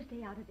 Lou, you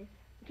stay out of this.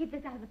 Keep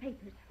this out of the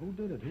papers. Who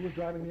did it? Who was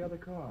driving the other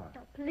car? Oh,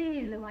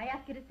 please, Lou, I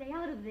ask you to stay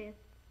out of this.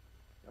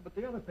 Yeah, but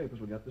the other papers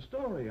will get the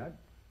story. No,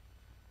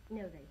 they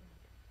won't.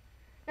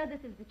 Now,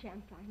 this is the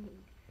chance I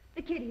need.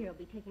 The kid here will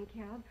be taken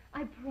care of.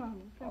 I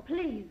promise. So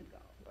please go.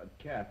 But,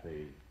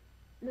 Kathy...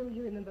 Lou,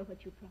 you remember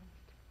what you promised.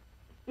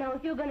 Now,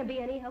 if you're going to be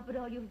any help at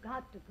all, you've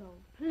got to go.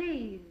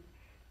 Please.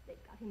 They've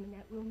got him in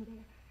that room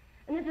there.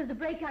 And this is the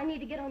break I need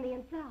to get on the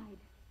inside.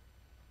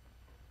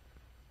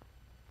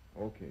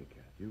 Okay,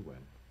 Kat, you win.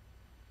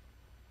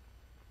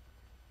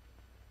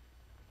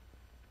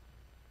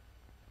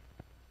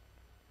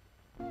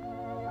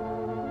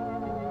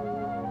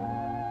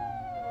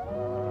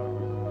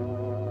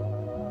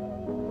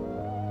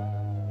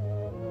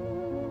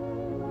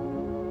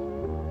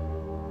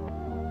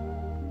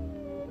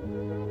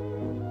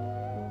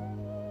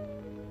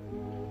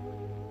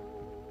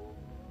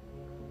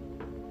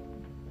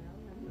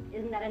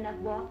 Isn't that enough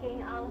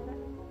walking, Oliver?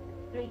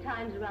 3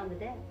 times around the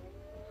desk.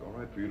 It's all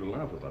right for you to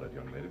laugh about it,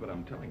 young lady, but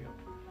I'm telling you,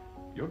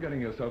 you're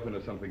getting yourself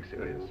into something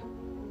serious.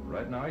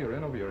 Right now, you're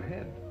in over your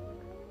head.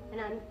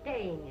 And I'm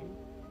staying in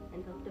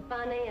until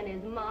Stefani and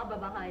his mob are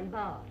behind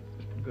bars.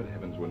 Good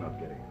heavens, we're not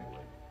getting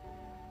anywhere.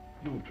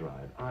 You've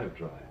tried. I've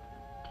tried.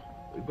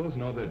 We both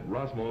know that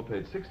Rossmore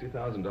paid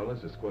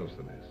 $60,000 to squelch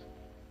the mess.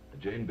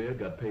 Jane Beard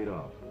got paid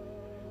off.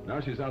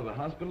 Now she's out of the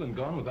hospital and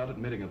gone without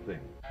admitting a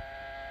thing.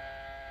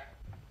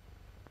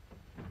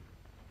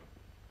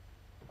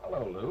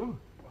 Hello, Lou.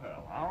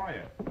 Well, how are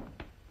you?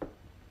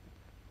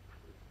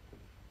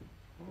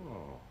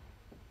 Oh.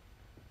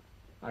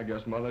 I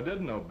guess Mother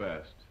did know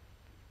best.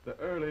 The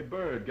early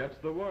bird gets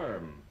the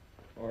worm.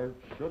 Or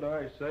should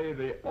I say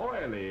the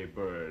oily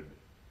bird?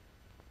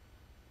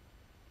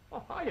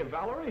 Oh, hiya,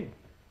 Valerie.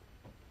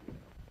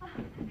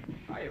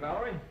 Hiya,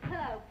 Valerie.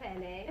 Hello,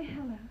 Penny.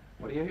 Hello.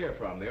 What are you here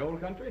from, the old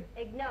country?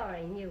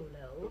 Ignoring you,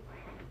 Lou.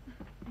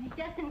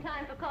 Just in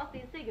time for coffee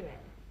and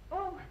cigarettes.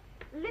 Oh,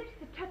 lips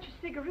that touch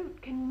a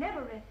cigarette can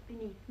never rest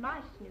beneath my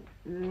snoot.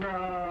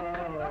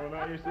 No,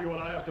 now you see what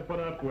I have to put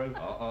up with.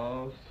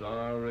 Uh-oh,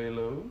 sorry,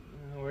 Lou.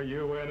 Were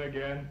you in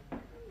again?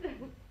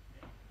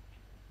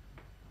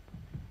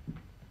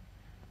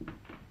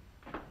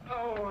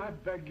 Oh, I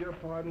beg your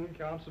pardon,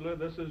 Counselor.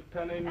 This is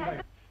Penny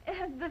Knight.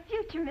 The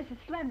future Mrs.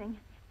 Fleming.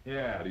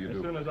 Yeah, How do you as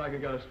do? soon as I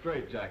can get a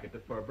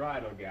straitjacket for a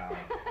bridal gown.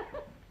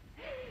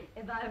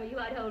 If I were you,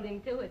 I'd hold him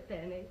to it,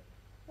 Penny.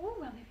 Oh,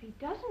 well, if he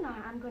doesn't,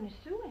 I'm going to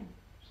sue him.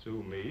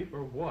 Sue me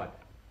for what?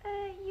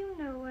 You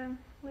know,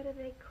 what do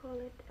they call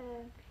it?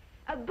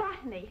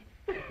 Botany.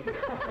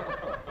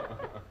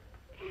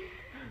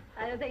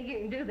 I don't think you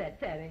can do that,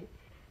 Penny.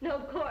 No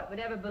court would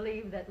ever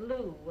believe that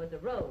Lou was a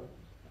rose.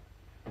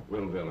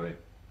 Well, Valerie.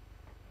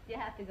 You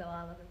have to go,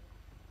 Oliver.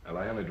 Well,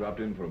 I only dropped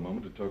in for a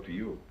moment to talk to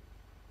you.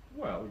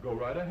 Well, go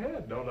right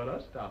ahead. Don't let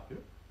us stop you.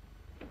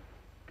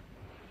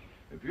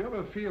 If you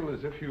ever feel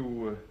as if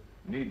you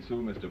need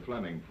sue Mr.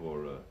 Fleming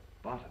for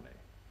botany,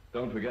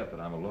 don't forget that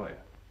I'm a lawyer.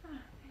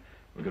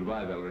 Well,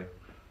 goodbye, Valerie.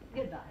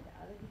 Goodbye,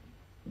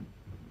 darling.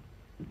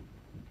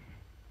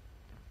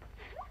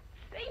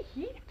 Say,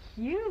 he's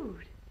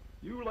cute.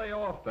 You lay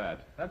off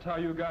that. That's how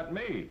you got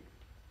me.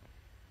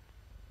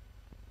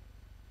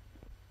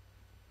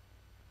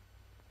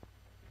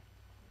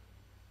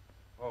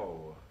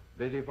 Oh,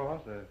 busy,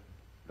 boss?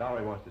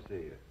 Valerie wants to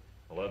see you.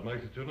 Well, that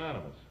makes it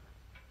unanimous.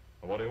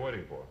 Well, what are you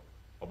waiting for?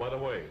 Oh, by the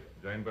way,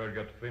 Jane Baird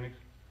got to Phoenix?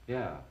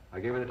 Yeah, I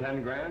gave her the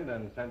 10 grand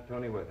and sent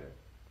Tony with her.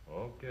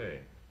 Okay.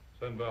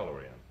 Send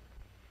Valerie in.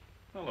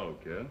 Hello,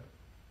 kid.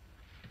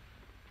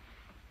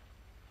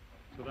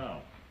 Sit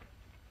down.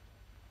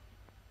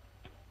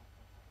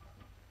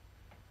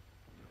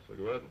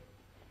 Cigarette?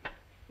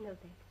 No,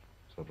 thanks.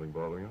 Something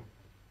bothering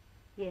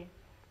you? Yes.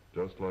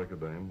 Just like a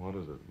dame. What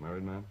is it?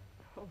 Married man?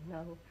 Oh,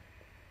 no.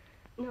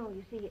 No,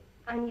 you see,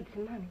 I need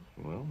some money.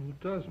 Well, who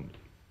doesn't?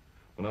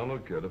 Well, now,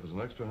 look, kid, if it's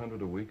an extra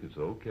 $100 a week, it's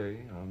okay.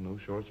 I'm no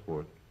short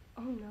sport.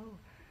 Oh, no.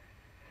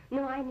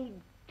 No, I need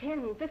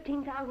 $10,000,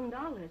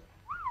 $15,000.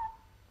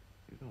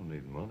 You don't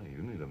need money.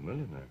 You need a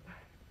millionaire.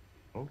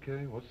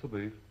 Okay, what's the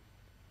beef?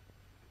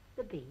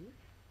 The beef?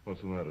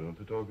 What's the matter? Don't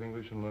they talk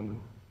English in London?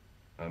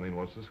 I mean,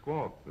 what's the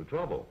squawk? The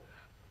trouble?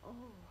 Oh,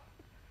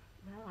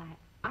 well,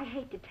 I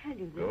hate to tell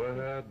you this. Go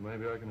ahead.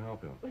 Maybe I can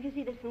help you. Well, you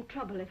see, there's some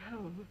trouble at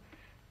home.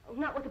 Oh,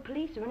 not with the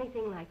police or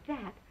anything like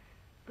that,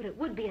 but it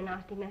would be a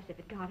nasty mess if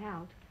it got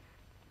out.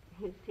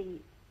 You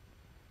see,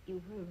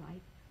 you were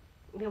right.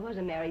 There was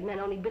a married man,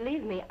 only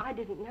believe me, I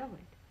didn't know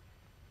it.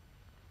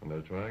 And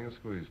they're trying a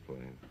squeeze play,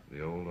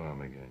 the old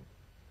army game.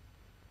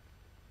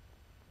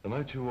 The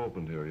night you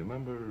opened here,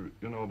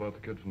 you know about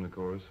the kid from the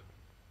chorus?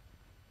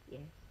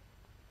 Yes.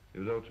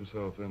 You dealt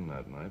yourself in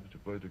that night, but you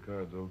played your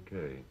cards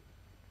okay.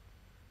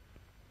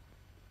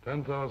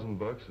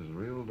 $10,000 is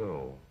real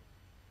dough.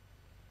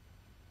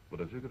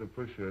 But if you could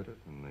appreciate it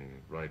in the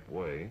right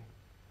way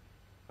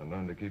and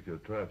learn to keep your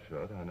trap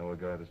shut, I know a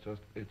guy that's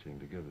just itching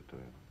to give it to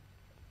you.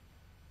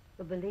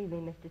 Well, believe me,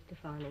 Mr.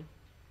 Stefani.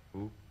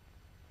 Who?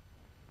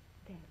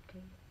 There, too.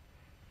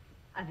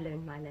 I've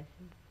learned my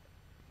lesson.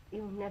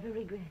 You'll never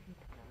regret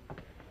it.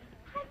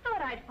 I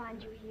thought I'd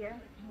find you here.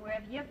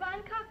 Wherever you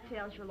find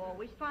cocktails, you'll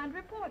always find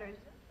reporters.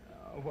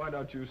 Why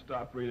don't you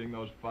stop reading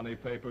those funny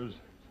papers?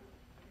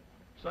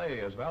 Say,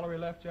 has Valerie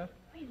left yet?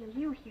 Wait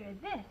till you hear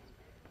this.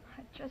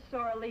 I just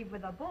saw her leave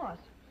with a boss.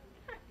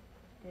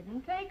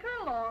 Didn't take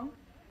her long.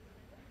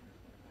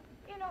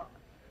 You know,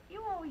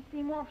 you always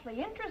seem awfully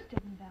interested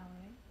in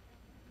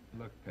Valerie.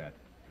 Look, Pet,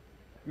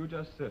 you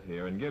just sit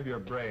here and give your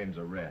brains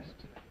a rest.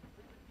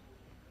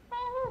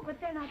 Oh,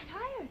 but they're not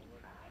tired.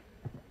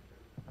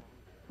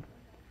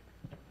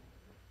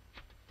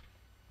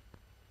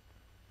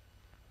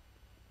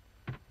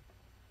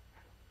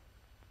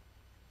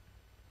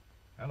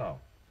 Hello,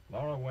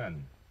 Laura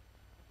Wynn.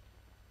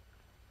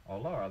 Oh,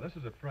 Laura, this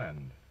is a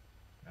friend.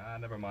 Ah,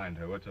 never mind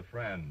who, it's a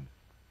friend.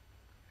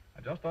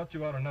 I just thought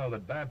you ought to know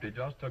that Babty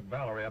just took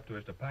Valerie up to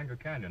his Topanga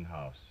Canyon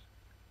house.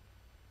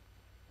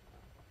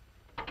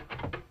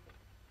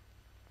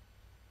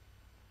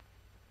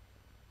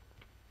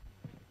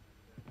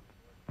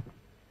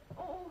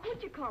 Oh,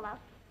 who'd you call up?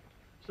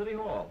 City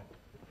Hall.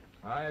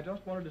 I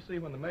just wanted to see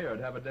when the mayor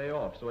would have a day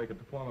off so he could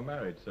perform a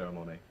marriage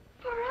ceremony.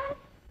 For us?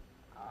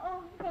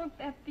 Oh, won't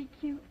that be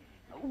cute?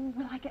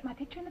 Will I get my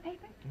picture in the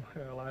paper?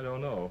 Well, I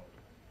don't know.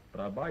 But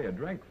I'll buy you a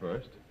drink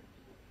first.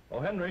 Oh,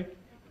 Henry.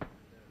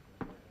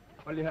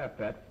 What'll you have,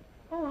 Pet?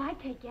 Oh,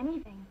 I'd take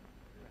anything.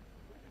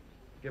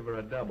 Give her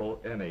a double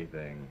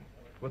anything.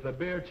 With a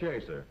beer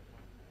chaser.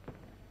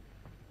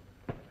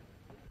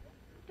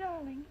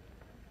 Darling,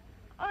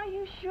 are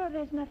you sure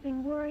there's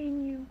nothing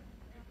worrying you?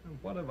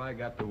 What have I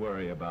got to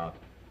worry about?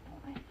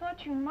 I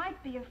thought you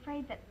might be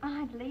afraid that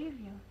I'd leave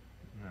you.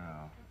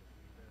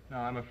 No,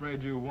 I'm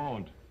afraid you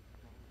won't.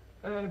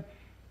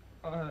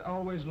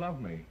 Always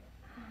love me.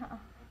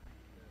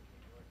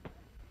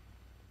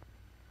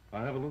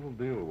 I have a little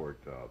deal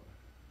worked out.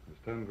 There's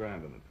 10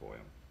 grand in it for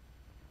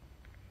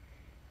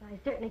you. I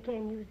certainly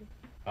can use it.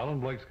 Alan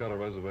Blake's got a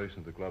reservation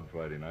at the club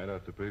Friday night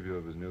after preview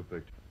of his new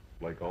picture.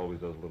 Blake always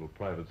does a little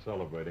private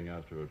celebrating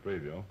after a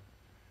preview.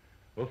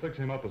 We'll fix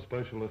him up a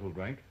special little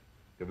drink,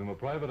 give him a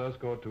private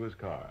escort to his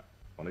car.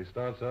 When he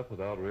starts up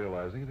without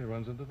realizing it, he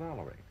runs into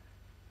Valerie.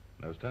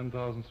 There's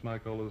 10,000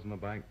 smackolas in the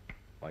bank,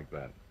 like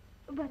that.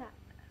 But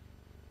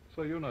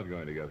So you're not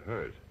going to get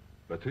hurt.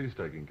 But he's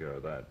taking care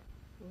of that.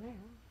 well,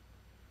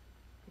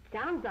 it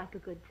sounds like a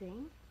good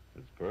thing.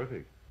 It's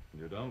perfect.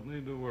 You don't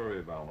need to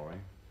worry, Valerie.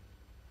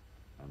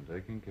 I'm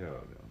taking care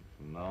of you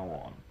from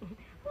now on.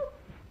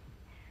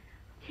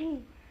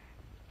 Gee,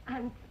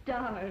 I'm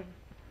starved.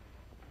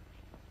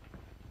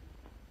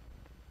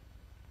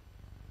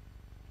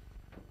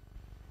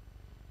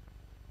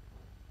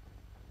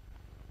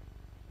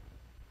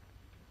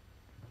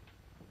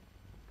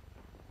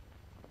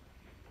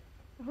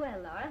 Well,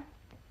 Laura,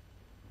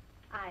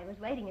 I was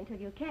waiting until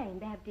you came.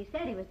 Babty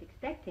said he was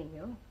expecting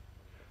you.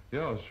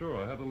 Yeah, sure.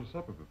 I had a little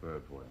supper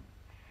prepared for you.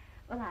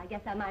 Well, I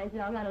guess I might as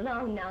well run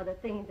along now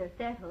that things are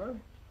settled.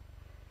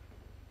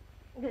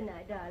 Good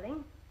night,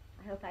 darling.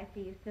 I hope I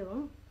see you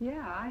soon. Yeah,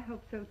 I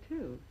hope so,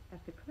 too,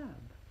 at the club.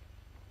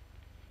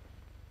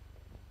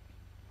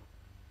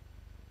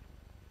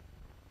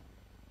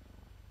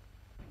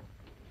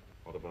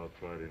 What about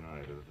Friday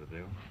night? Is it a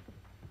deal?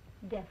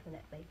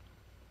 Definitely.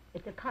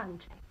 It's a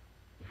contract.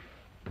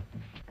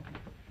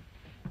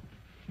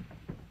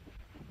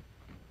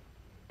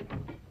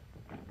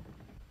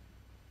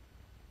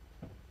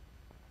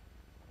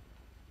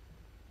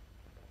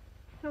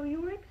 So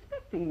you were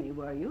expecting me,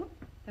 were you?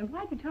 And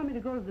why'd you tell me to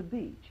go to the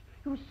beach?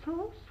 You were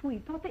so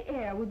sweet, thought the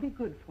air would be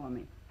good for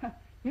me.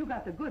 You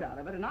got the good out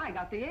of it, and I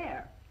got the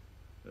air.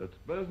 It's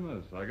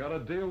business. I got a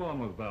deal on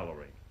with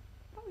Valerie.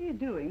 What were you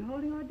doing,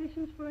 holding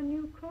auditions for a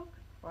new cook?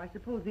 Or I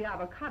suppose the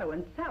avocado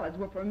and salads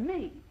were for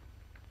me.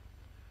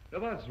 Yeah,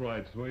 that's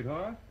right,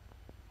 sweetheart.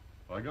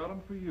 I got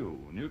them for you,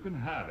 and you can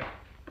have it.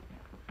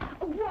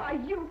 Why,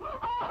 you...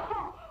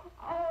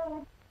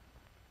 Oh!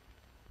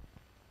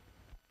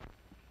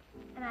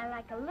 And I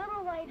like a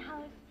little white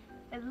house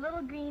with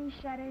little green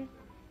shutters.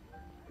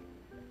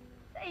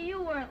 Say,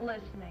 you weren't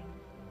listening.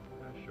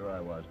 Sure I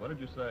was. What did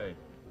you say?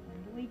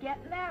 When do we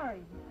get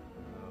married?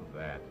 Oh,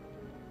 that.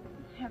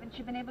 Haven't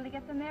you been able to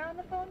get the mayor on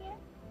the phone yet?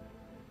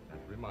 That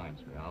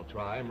reminds me. I'll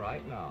try him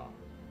right now.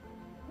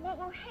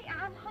 Well, hey,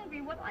 I'm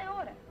hungry. What do I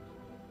order?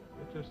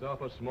 Get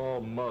yourself a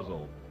small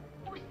muzzle.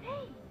 Oh,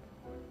 say,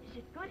 is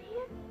it good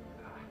here?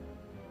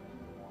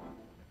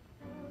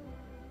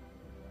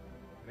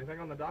 Anything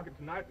on the docket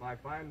tonight, my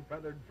fine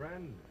feathered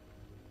friend?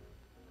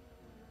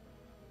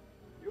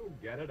 You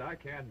get it. I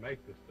can't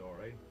make the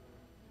story.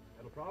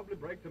 It'll probably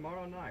break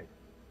tomorrow night.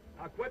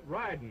 Now quit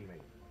riding me.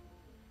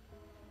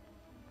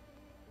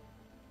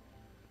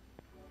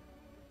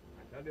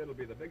 I tell you, it'll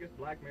be the biggest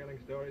blackmailing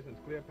story since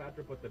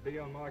Cleopatra put the B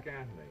on Mark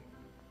Antony.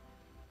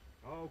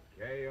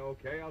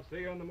 Okay, I'll see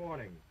you in the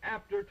morning.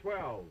 After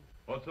 12.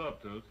 What's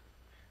up, Toots?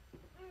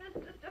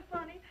 Mr.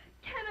 Stefani,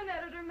 can an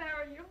editor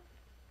marry you?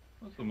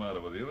 What's the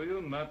matter with you? Are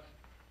you nuts?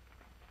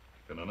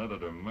 Can an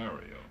editor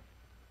marry you?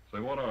 Say,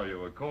 what are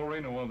you, a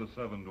Corrine or one of the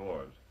Seven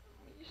Dwarfs?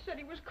 He said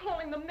he was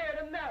calling the mayor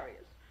to marry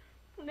us.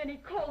 And then he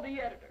called the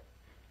editor.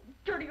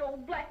 Dirty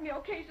old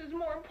blackmail case is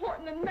more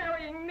important than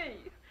marrying me.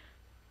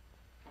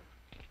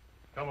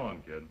 Come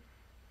on, kid.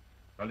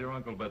 Tell your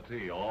Uncle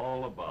Betty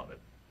all about it.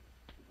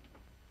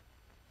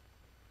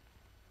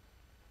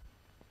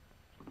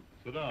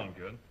 Sit down,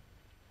 kid.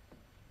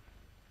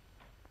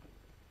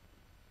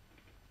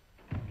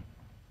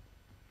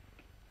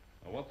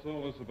 Now, what's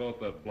all this about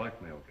that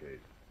blackmail case?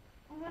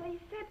 Well, he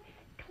said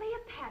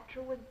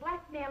Cleopatra was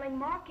blackmailing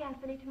Mark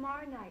Anthony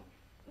tomorrow night,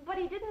 but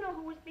he didn't know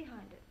who was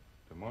behind it.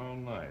 Tomorrow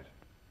night.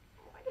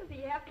 Why does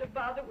he have to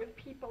bother with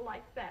people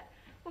like that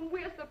when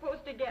we're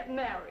supposed to get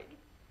married?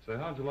 Say,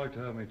 how'd you like to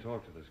have me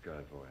talk to this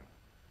guy for him?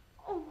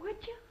 Oh, would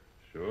you?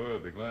 Sure,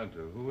 I'd be glad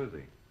to. Who is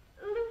he?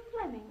 Lou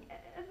Fleming,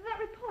 that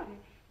reporter.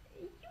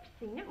 You've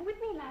seen him with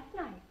me last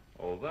night.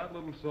 Oh, that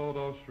little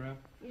sawed-off shrimp?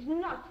 He's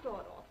not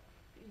sawed off.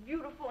 He's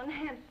beautiful and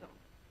handsome.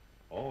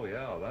 Oh,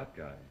 yeah, that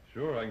guy.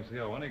 Sure, I can see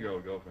how any girl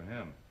would go for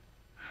him.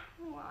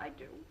 Oh, I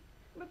do.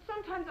 But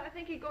sometimes I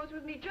think he goes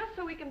with me just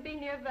so he can be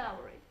near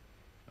Valerie.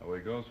 Oh,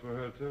 he goes for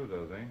her, too,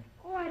 does he?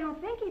 Oh, I don't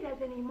think he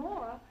does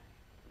anymore.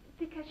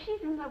 Because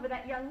she's in love with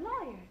that young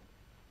lawyer.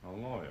 A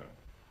lawyer?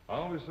 I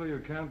always say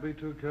you can't be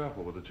too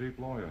careful with a cheap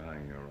lawyer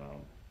hanging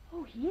around.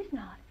 Oh, he's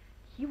not.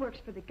 He works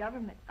for the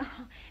government.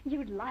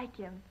 You'd like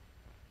him.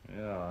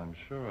 Yeah, I'm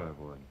sure I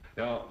would.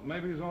 Yeah,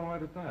 maybe he's all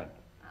right at that.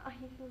 Oh,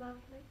 he's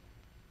lovely.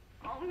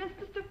 Oh,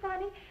 Mr.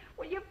 Stefani,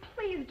 will you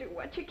please do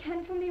what you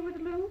can for me with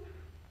Lou?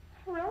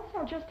 Or else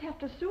I'll just have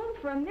to sue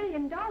him for $1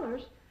 million.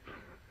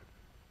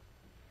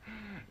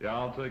 Yeah,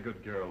 I'll take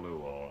good care of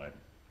Lou, all right.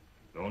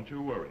 Don't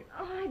you worry.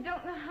 Oh, I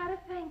don't know how to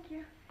thank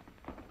you.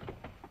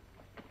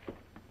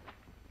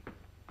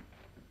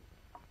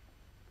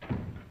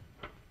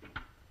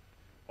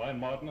 Find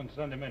Martin and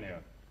send him in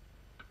here.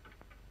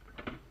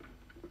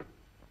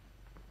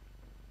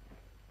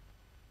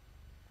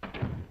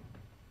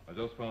 I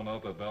just found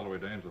out that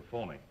Valerie Dane's a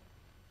phony.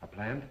 A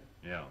plant?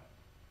 Yeah.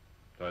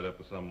 Tied up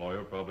with some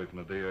lawyer, probably from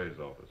the DA's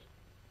office.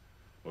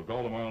 We'll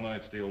call tomorrow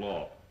night, steal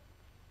off.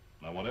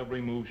 And I want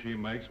every move she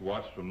makes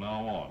watched from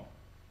now on.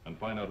 And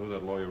find out who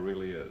that lawyer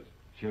really is.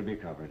 She'll be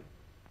covered.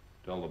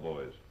 Tell the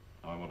boys.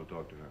 I want to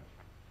talk to her.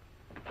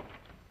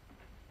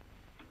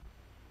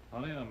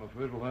 Honey, I'm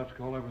afraid we'll have to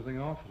call everything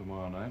off for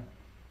tomorrow night.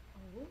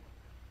 Oh?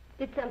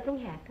 Did something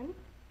happen?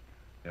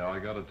 Yeah, I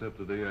got a tip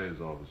the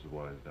DA's office is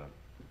wised up.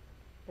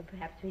 Then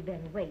perhaps we'd better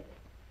wait.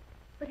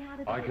 But how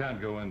did I can't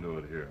go into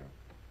it here.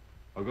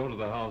 I'll go to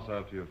the house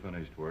after you've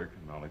finished work,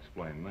 and I'll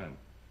explain then.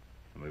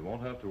 And we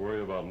won't have to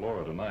worry about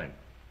Laura tonight.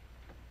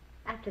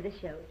 After the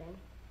show, then.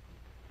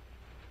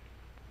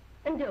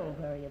 And don't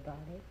worry about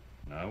it.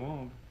 I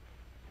won't.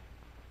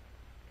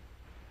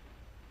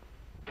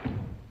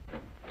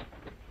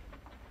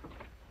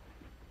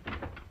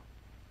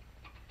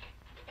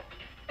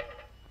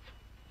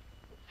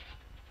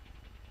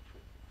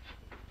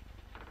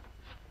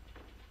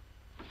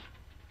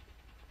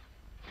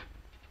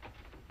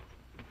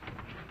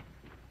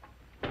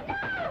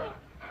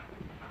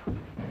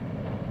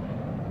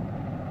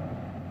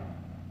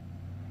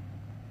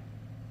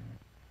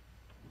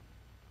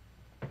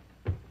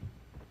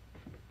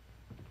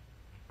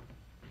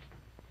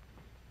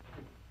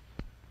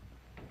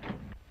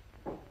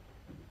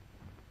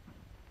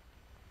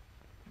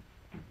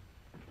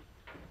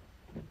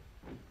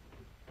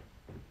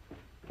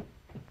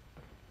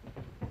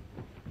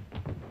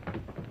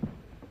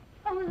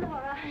 Oh,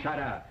 Laura. Shut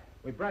up.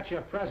 We brought you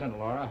a present,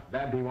 Laura.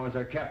 Babby wants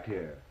her kept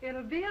here.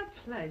 It'll be a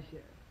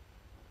pleasure.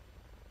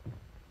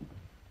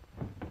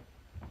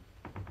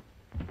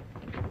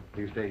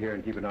 You stay here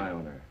and keep an eye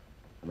on her.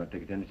 I'm not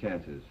taking any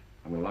chances.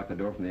 I'm going to lock the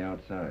door from the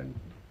outside.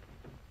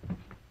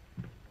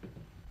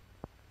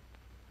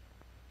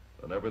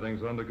 Then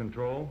everything's under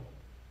control?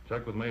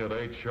 Check with me at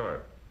 8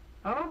 sharp.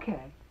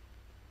 Okay.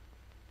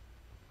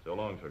 So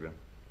long, sugar.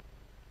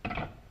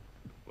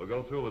 We'll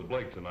go through with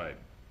Blake tonight.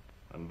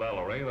 And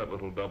Valerie, that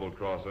little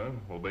double-crosser,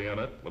 will be in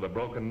it with a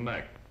broken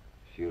neck.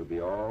 She'll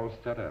be all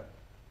set up.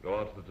 Go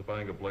out to the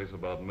Topanga place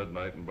about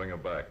midnight and bring her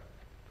back.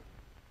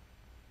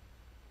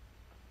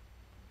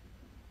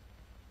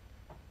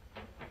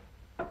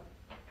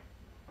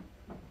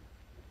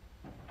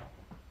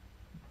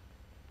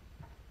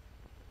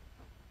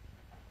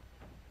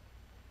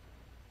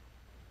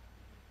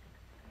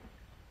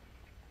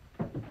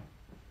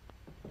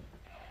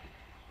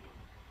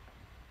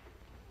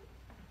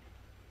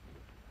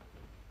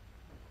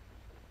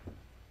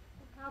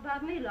 How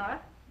about me,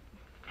 Laura?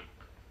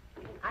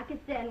 I could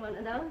stand one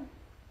of those.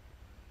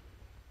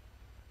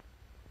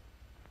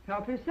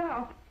 Help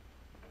yourself.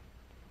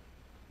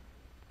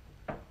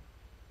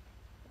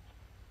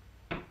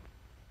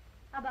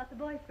 How about the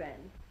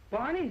boyfriend?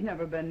 Barney's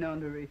never been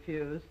known to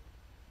refuse.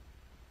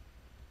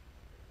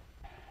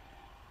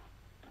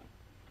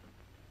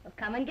 Well,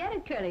 come and get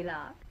it, Curly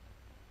Lock.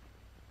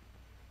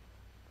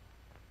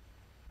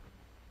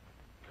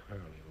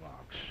 Curly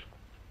Locks.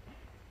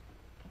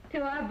 To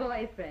our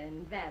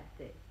boyfriend,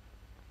 Babsy.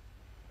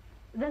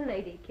 The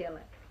lady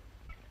killer.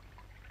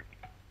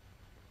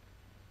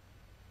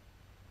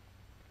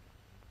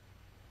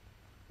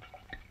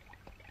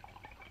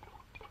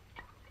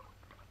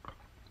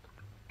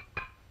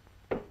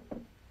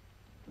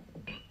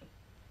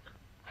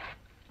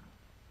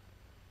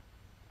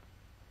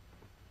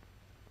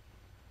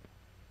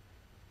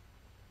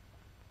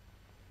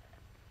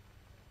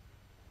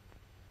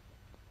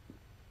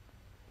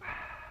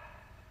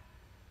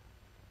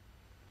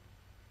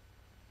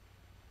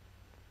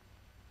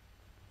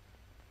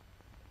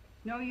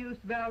 No use,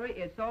 Valerie.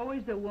 It's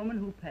always the woman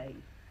who pays.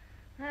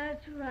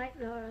 That's right,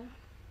 Laura.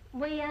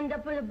 We end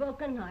up with a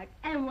broken heart.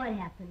 And what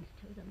happens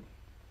to the men?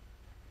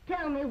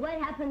 Tell me, what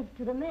happens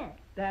to the men?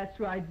 That's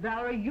right,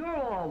 Valerie. You're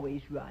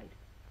always right.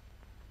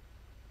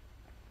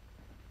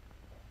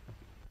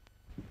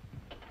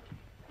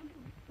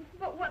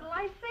 But what'll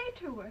I say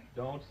to her?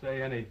 Don't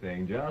say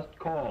anything. Just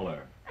call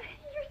her.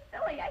 You're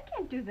silly. I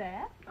can't do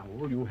that. Now,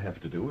 all you have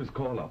to do is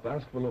call up.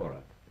 Ask for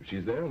Laura. If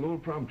she's there, Lou'll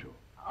prompt you.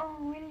 Oh,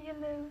 will you,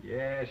 Lou?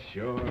 Yeah,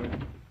 sure.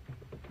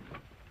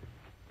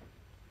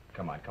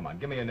 Come on.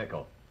 Give me a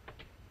nickel.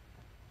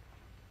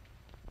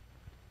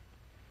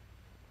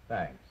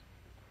 Thanks.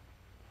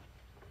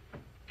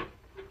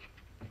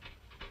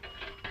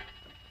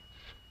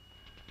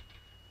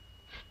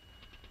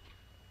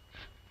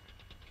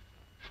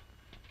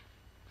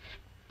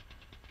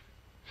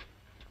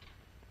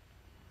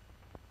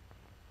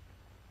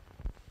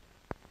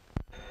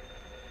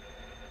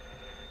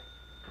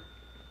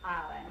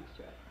 I'll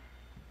answer it.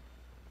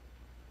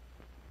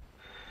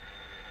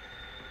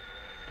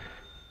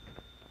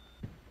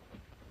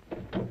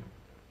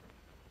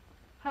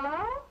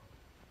 Hello?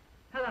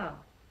 Hello.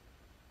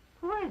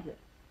 Who is it?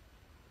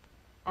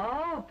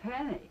 Oh,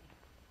 Penny.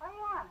 What do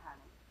you want,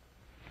 honey?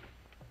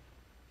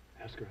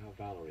 Ask her how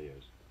Valerie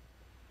is.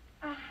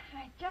 I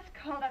just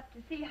called up to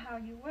see how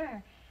you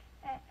were.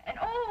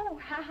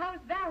 How's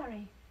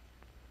Valerie?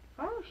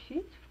 Oh,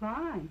 she's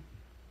fine.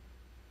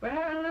 We're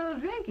having a little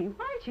drinky.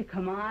 Why don't you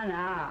come on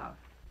out?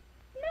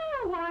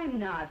 No, I'm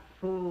not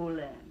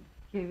fooling.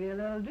 Give you a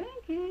little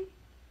drinky.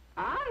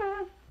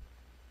 Honest.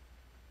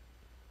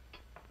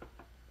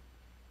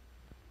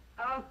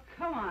 Oh,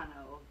 come on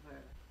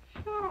over.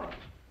 Sure.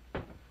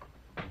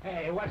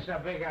 Hey, what's the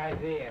big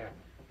idea?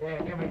 Here,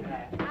 give me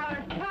that. I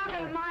was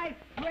talking to my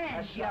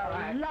friend, That's you all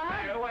right. love.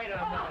 Hey, wait a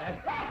minute.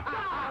 Let's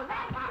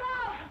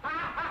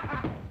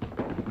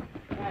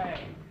go.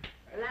 Hey,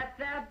 let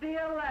that be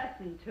a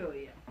lesson to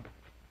you.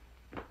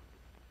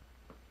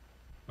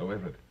 Oh,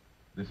 Everett,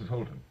 this is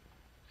Holton.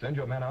 Send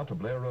your men out to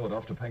Blair Road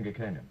off Topanga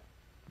Canyon.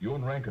 You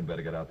and Rankin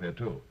better get out there,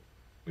 too.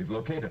 We've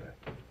located her.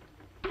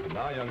 And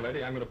now, young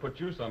lady, I'm going to put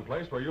you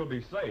someplace where you'll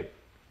be safe.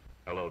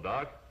 Hello,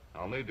 Doc.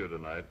 I'll need you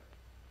tonight.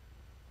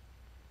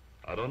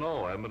 I don't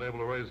know. I haven't been able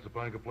to raise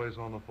Topanga Place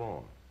on the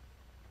phone.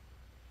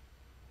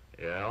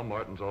 Yeah,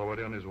 Martin's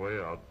already on his way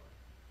out.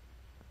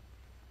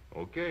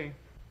 Okay.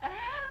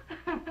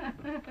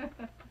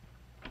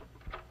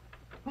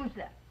 Who's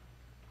that?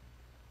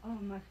 Oh,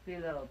 must be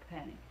little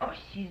Penny. Oh,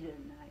 she's a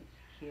nice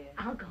kid.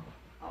 I'll go.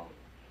 Oh.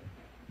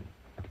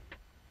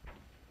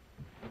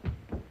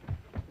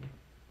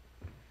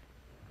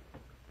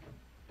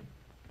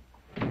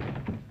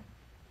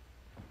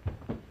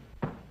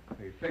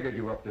 We figured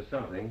you were up to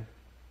something.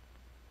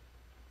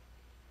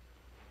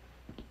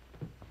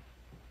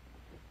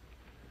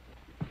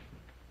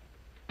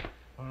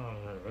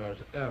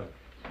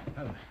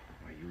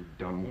 You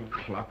dumb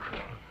cluck.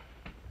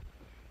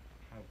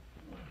 A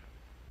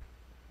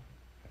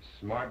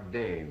smart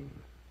dame,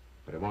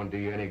 but it won't do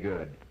you any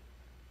good.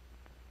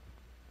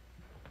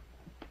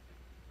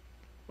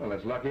 Well,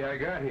 it's lucky I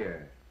got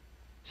here.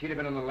 She'd have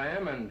been on the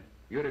lam, and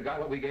you'd have got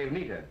what we gave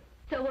Nita.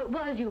 So it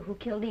was you who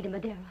killed Nita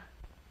Madera.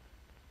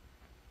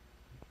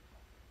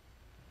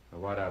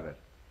 What of it?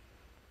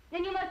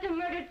 Then you must have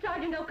murdered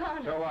Sergeant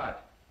O'Connor. So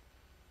what?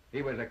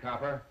 He was a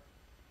copper.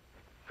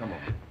 Come on.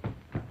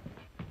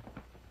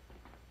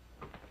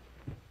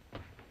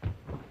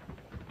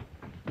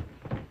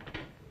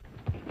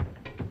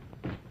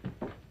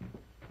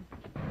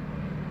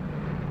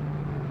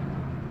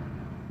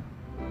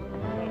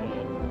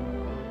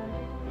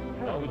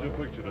 How was your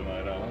picture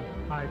tonight, Alan?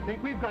 I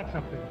think we've got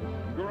something.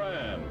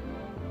 Grand.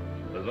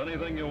 There's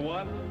anything you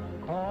want?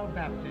 Call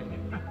Baptist.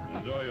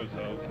 Enjoy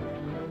yourself.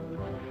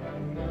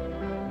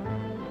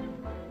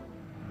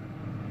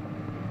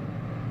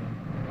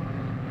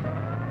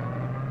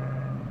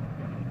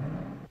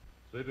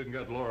 See if you can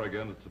get Laura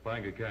again at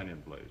Topanga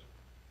Canyon Place.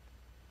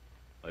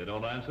 They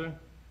don't answer?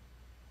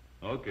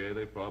 Okay,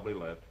 they probably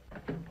left.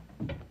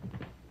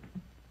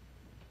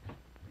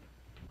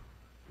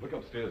 Look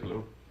upstairs,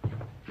 Lou.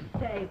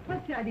 Say,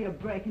 what's the idea of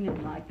breaking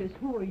in like this?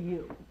 Who are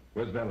you?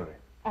 Where's Valerie?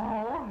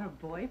 Oh, her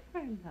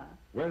boyfriend, huh?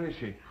 Where is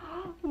she?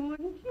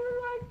 Wouldn't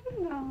you like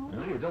to know?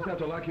 Well, we just have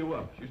to lock you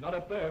up. She's not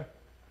up there.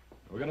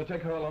 We're going to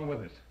take her along with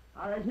us.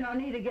 Oh, there's no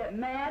need to get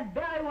mad.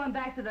 Barry went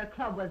back to the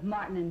club with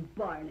Martin and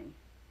Barney.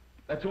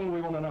 That's all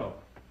we want to know.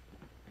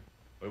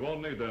 We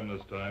won't need them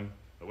this time.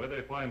 The way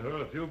they find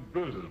her, a few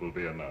bruises will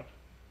be enough.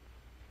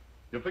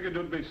 You figured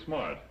you'd be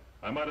smart.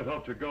 I might have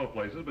helped you go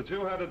places, but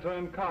you had to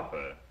turn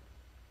copper.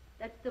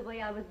 That's the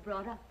way I was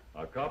brought up.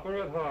 A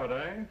copper at heart,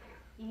 eh?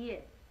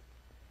 Yes.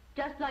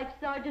 Just like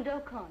Sergeant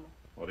O'Connor.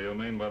 What do you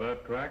mean by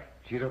that, Crack?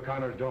 She's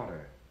O'Connor's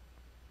daughter.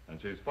 And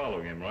she's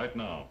following him right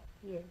now.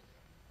 Yes.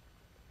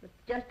 With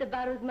just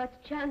about as much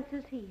chance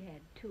as he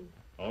had, too.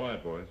 All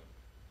right, boys.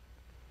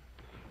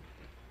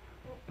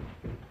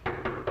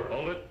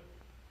 Hold it.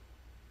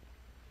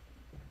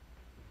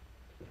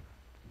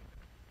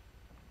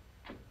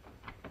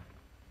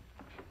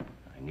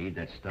 I need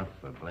that stuff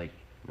for Blake.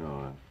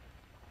 No,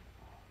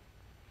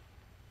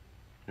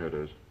 Here it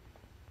is.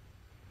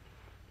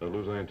 Don't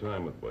lose any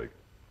time with Blake.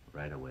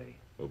 Right away.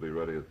 We'll be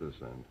ready at this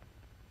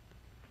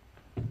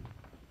end.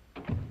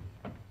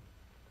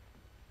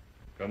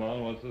 Come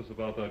on, what's this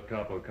about that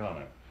cop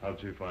O'Connor? How'd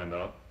she find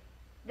out?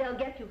 They'll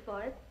get you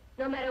for it,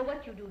 no matter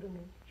what you do to me.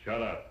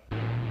 Shut up.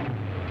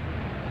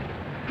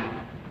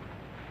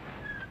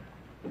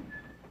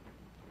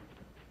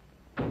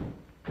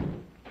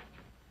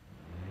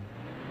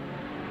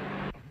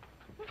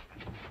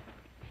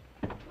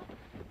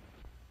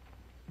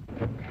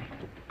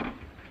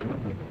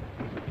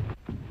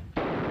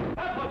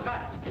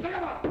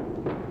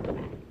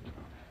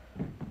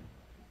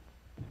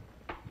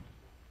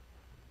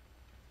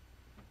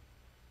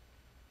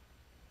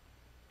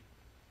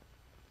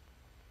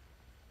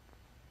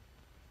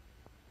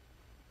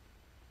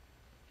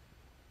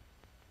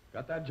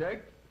 Got that,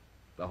 Jake?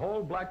 The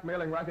whole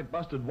blackmailing racket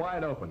busted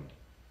wide open.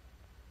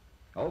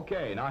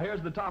 Okay, now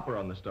here's the topper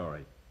on the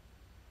story.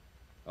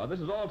 This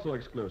is also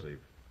exclusive.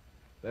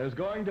 There's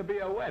going to be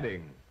a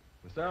wedding.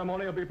 The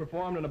ceremony will be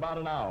performed in about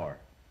an hour.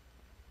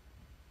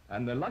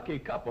 And the lucky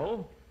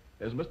couple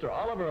is Mr.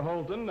 Oliver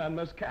Holton and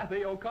Miss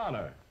Kathy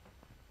O'Connor.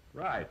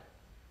 Right.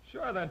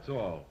 Sure, that's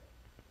all.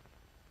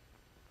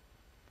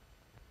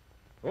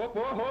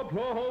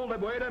 Hold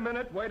it. Wait a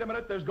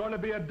minute. There's going to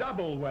be a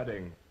double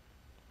wedding.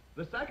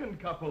 The second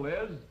couple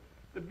is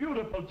the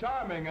beautiful,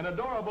 charming, and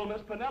adorable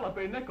Miss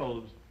Penelope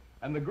Nichols.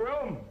 And the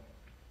groom?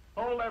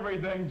 Hold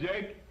everything,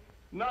 Jake.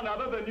 None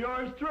other than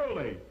yours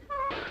truly.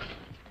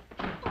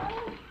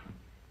 Oh,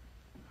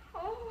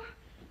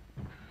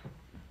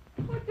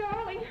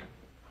 darling.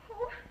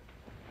 Oh,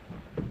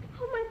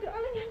 my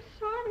darling, I'm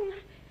sorry.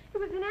 It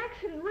was an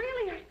accident,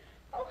 really.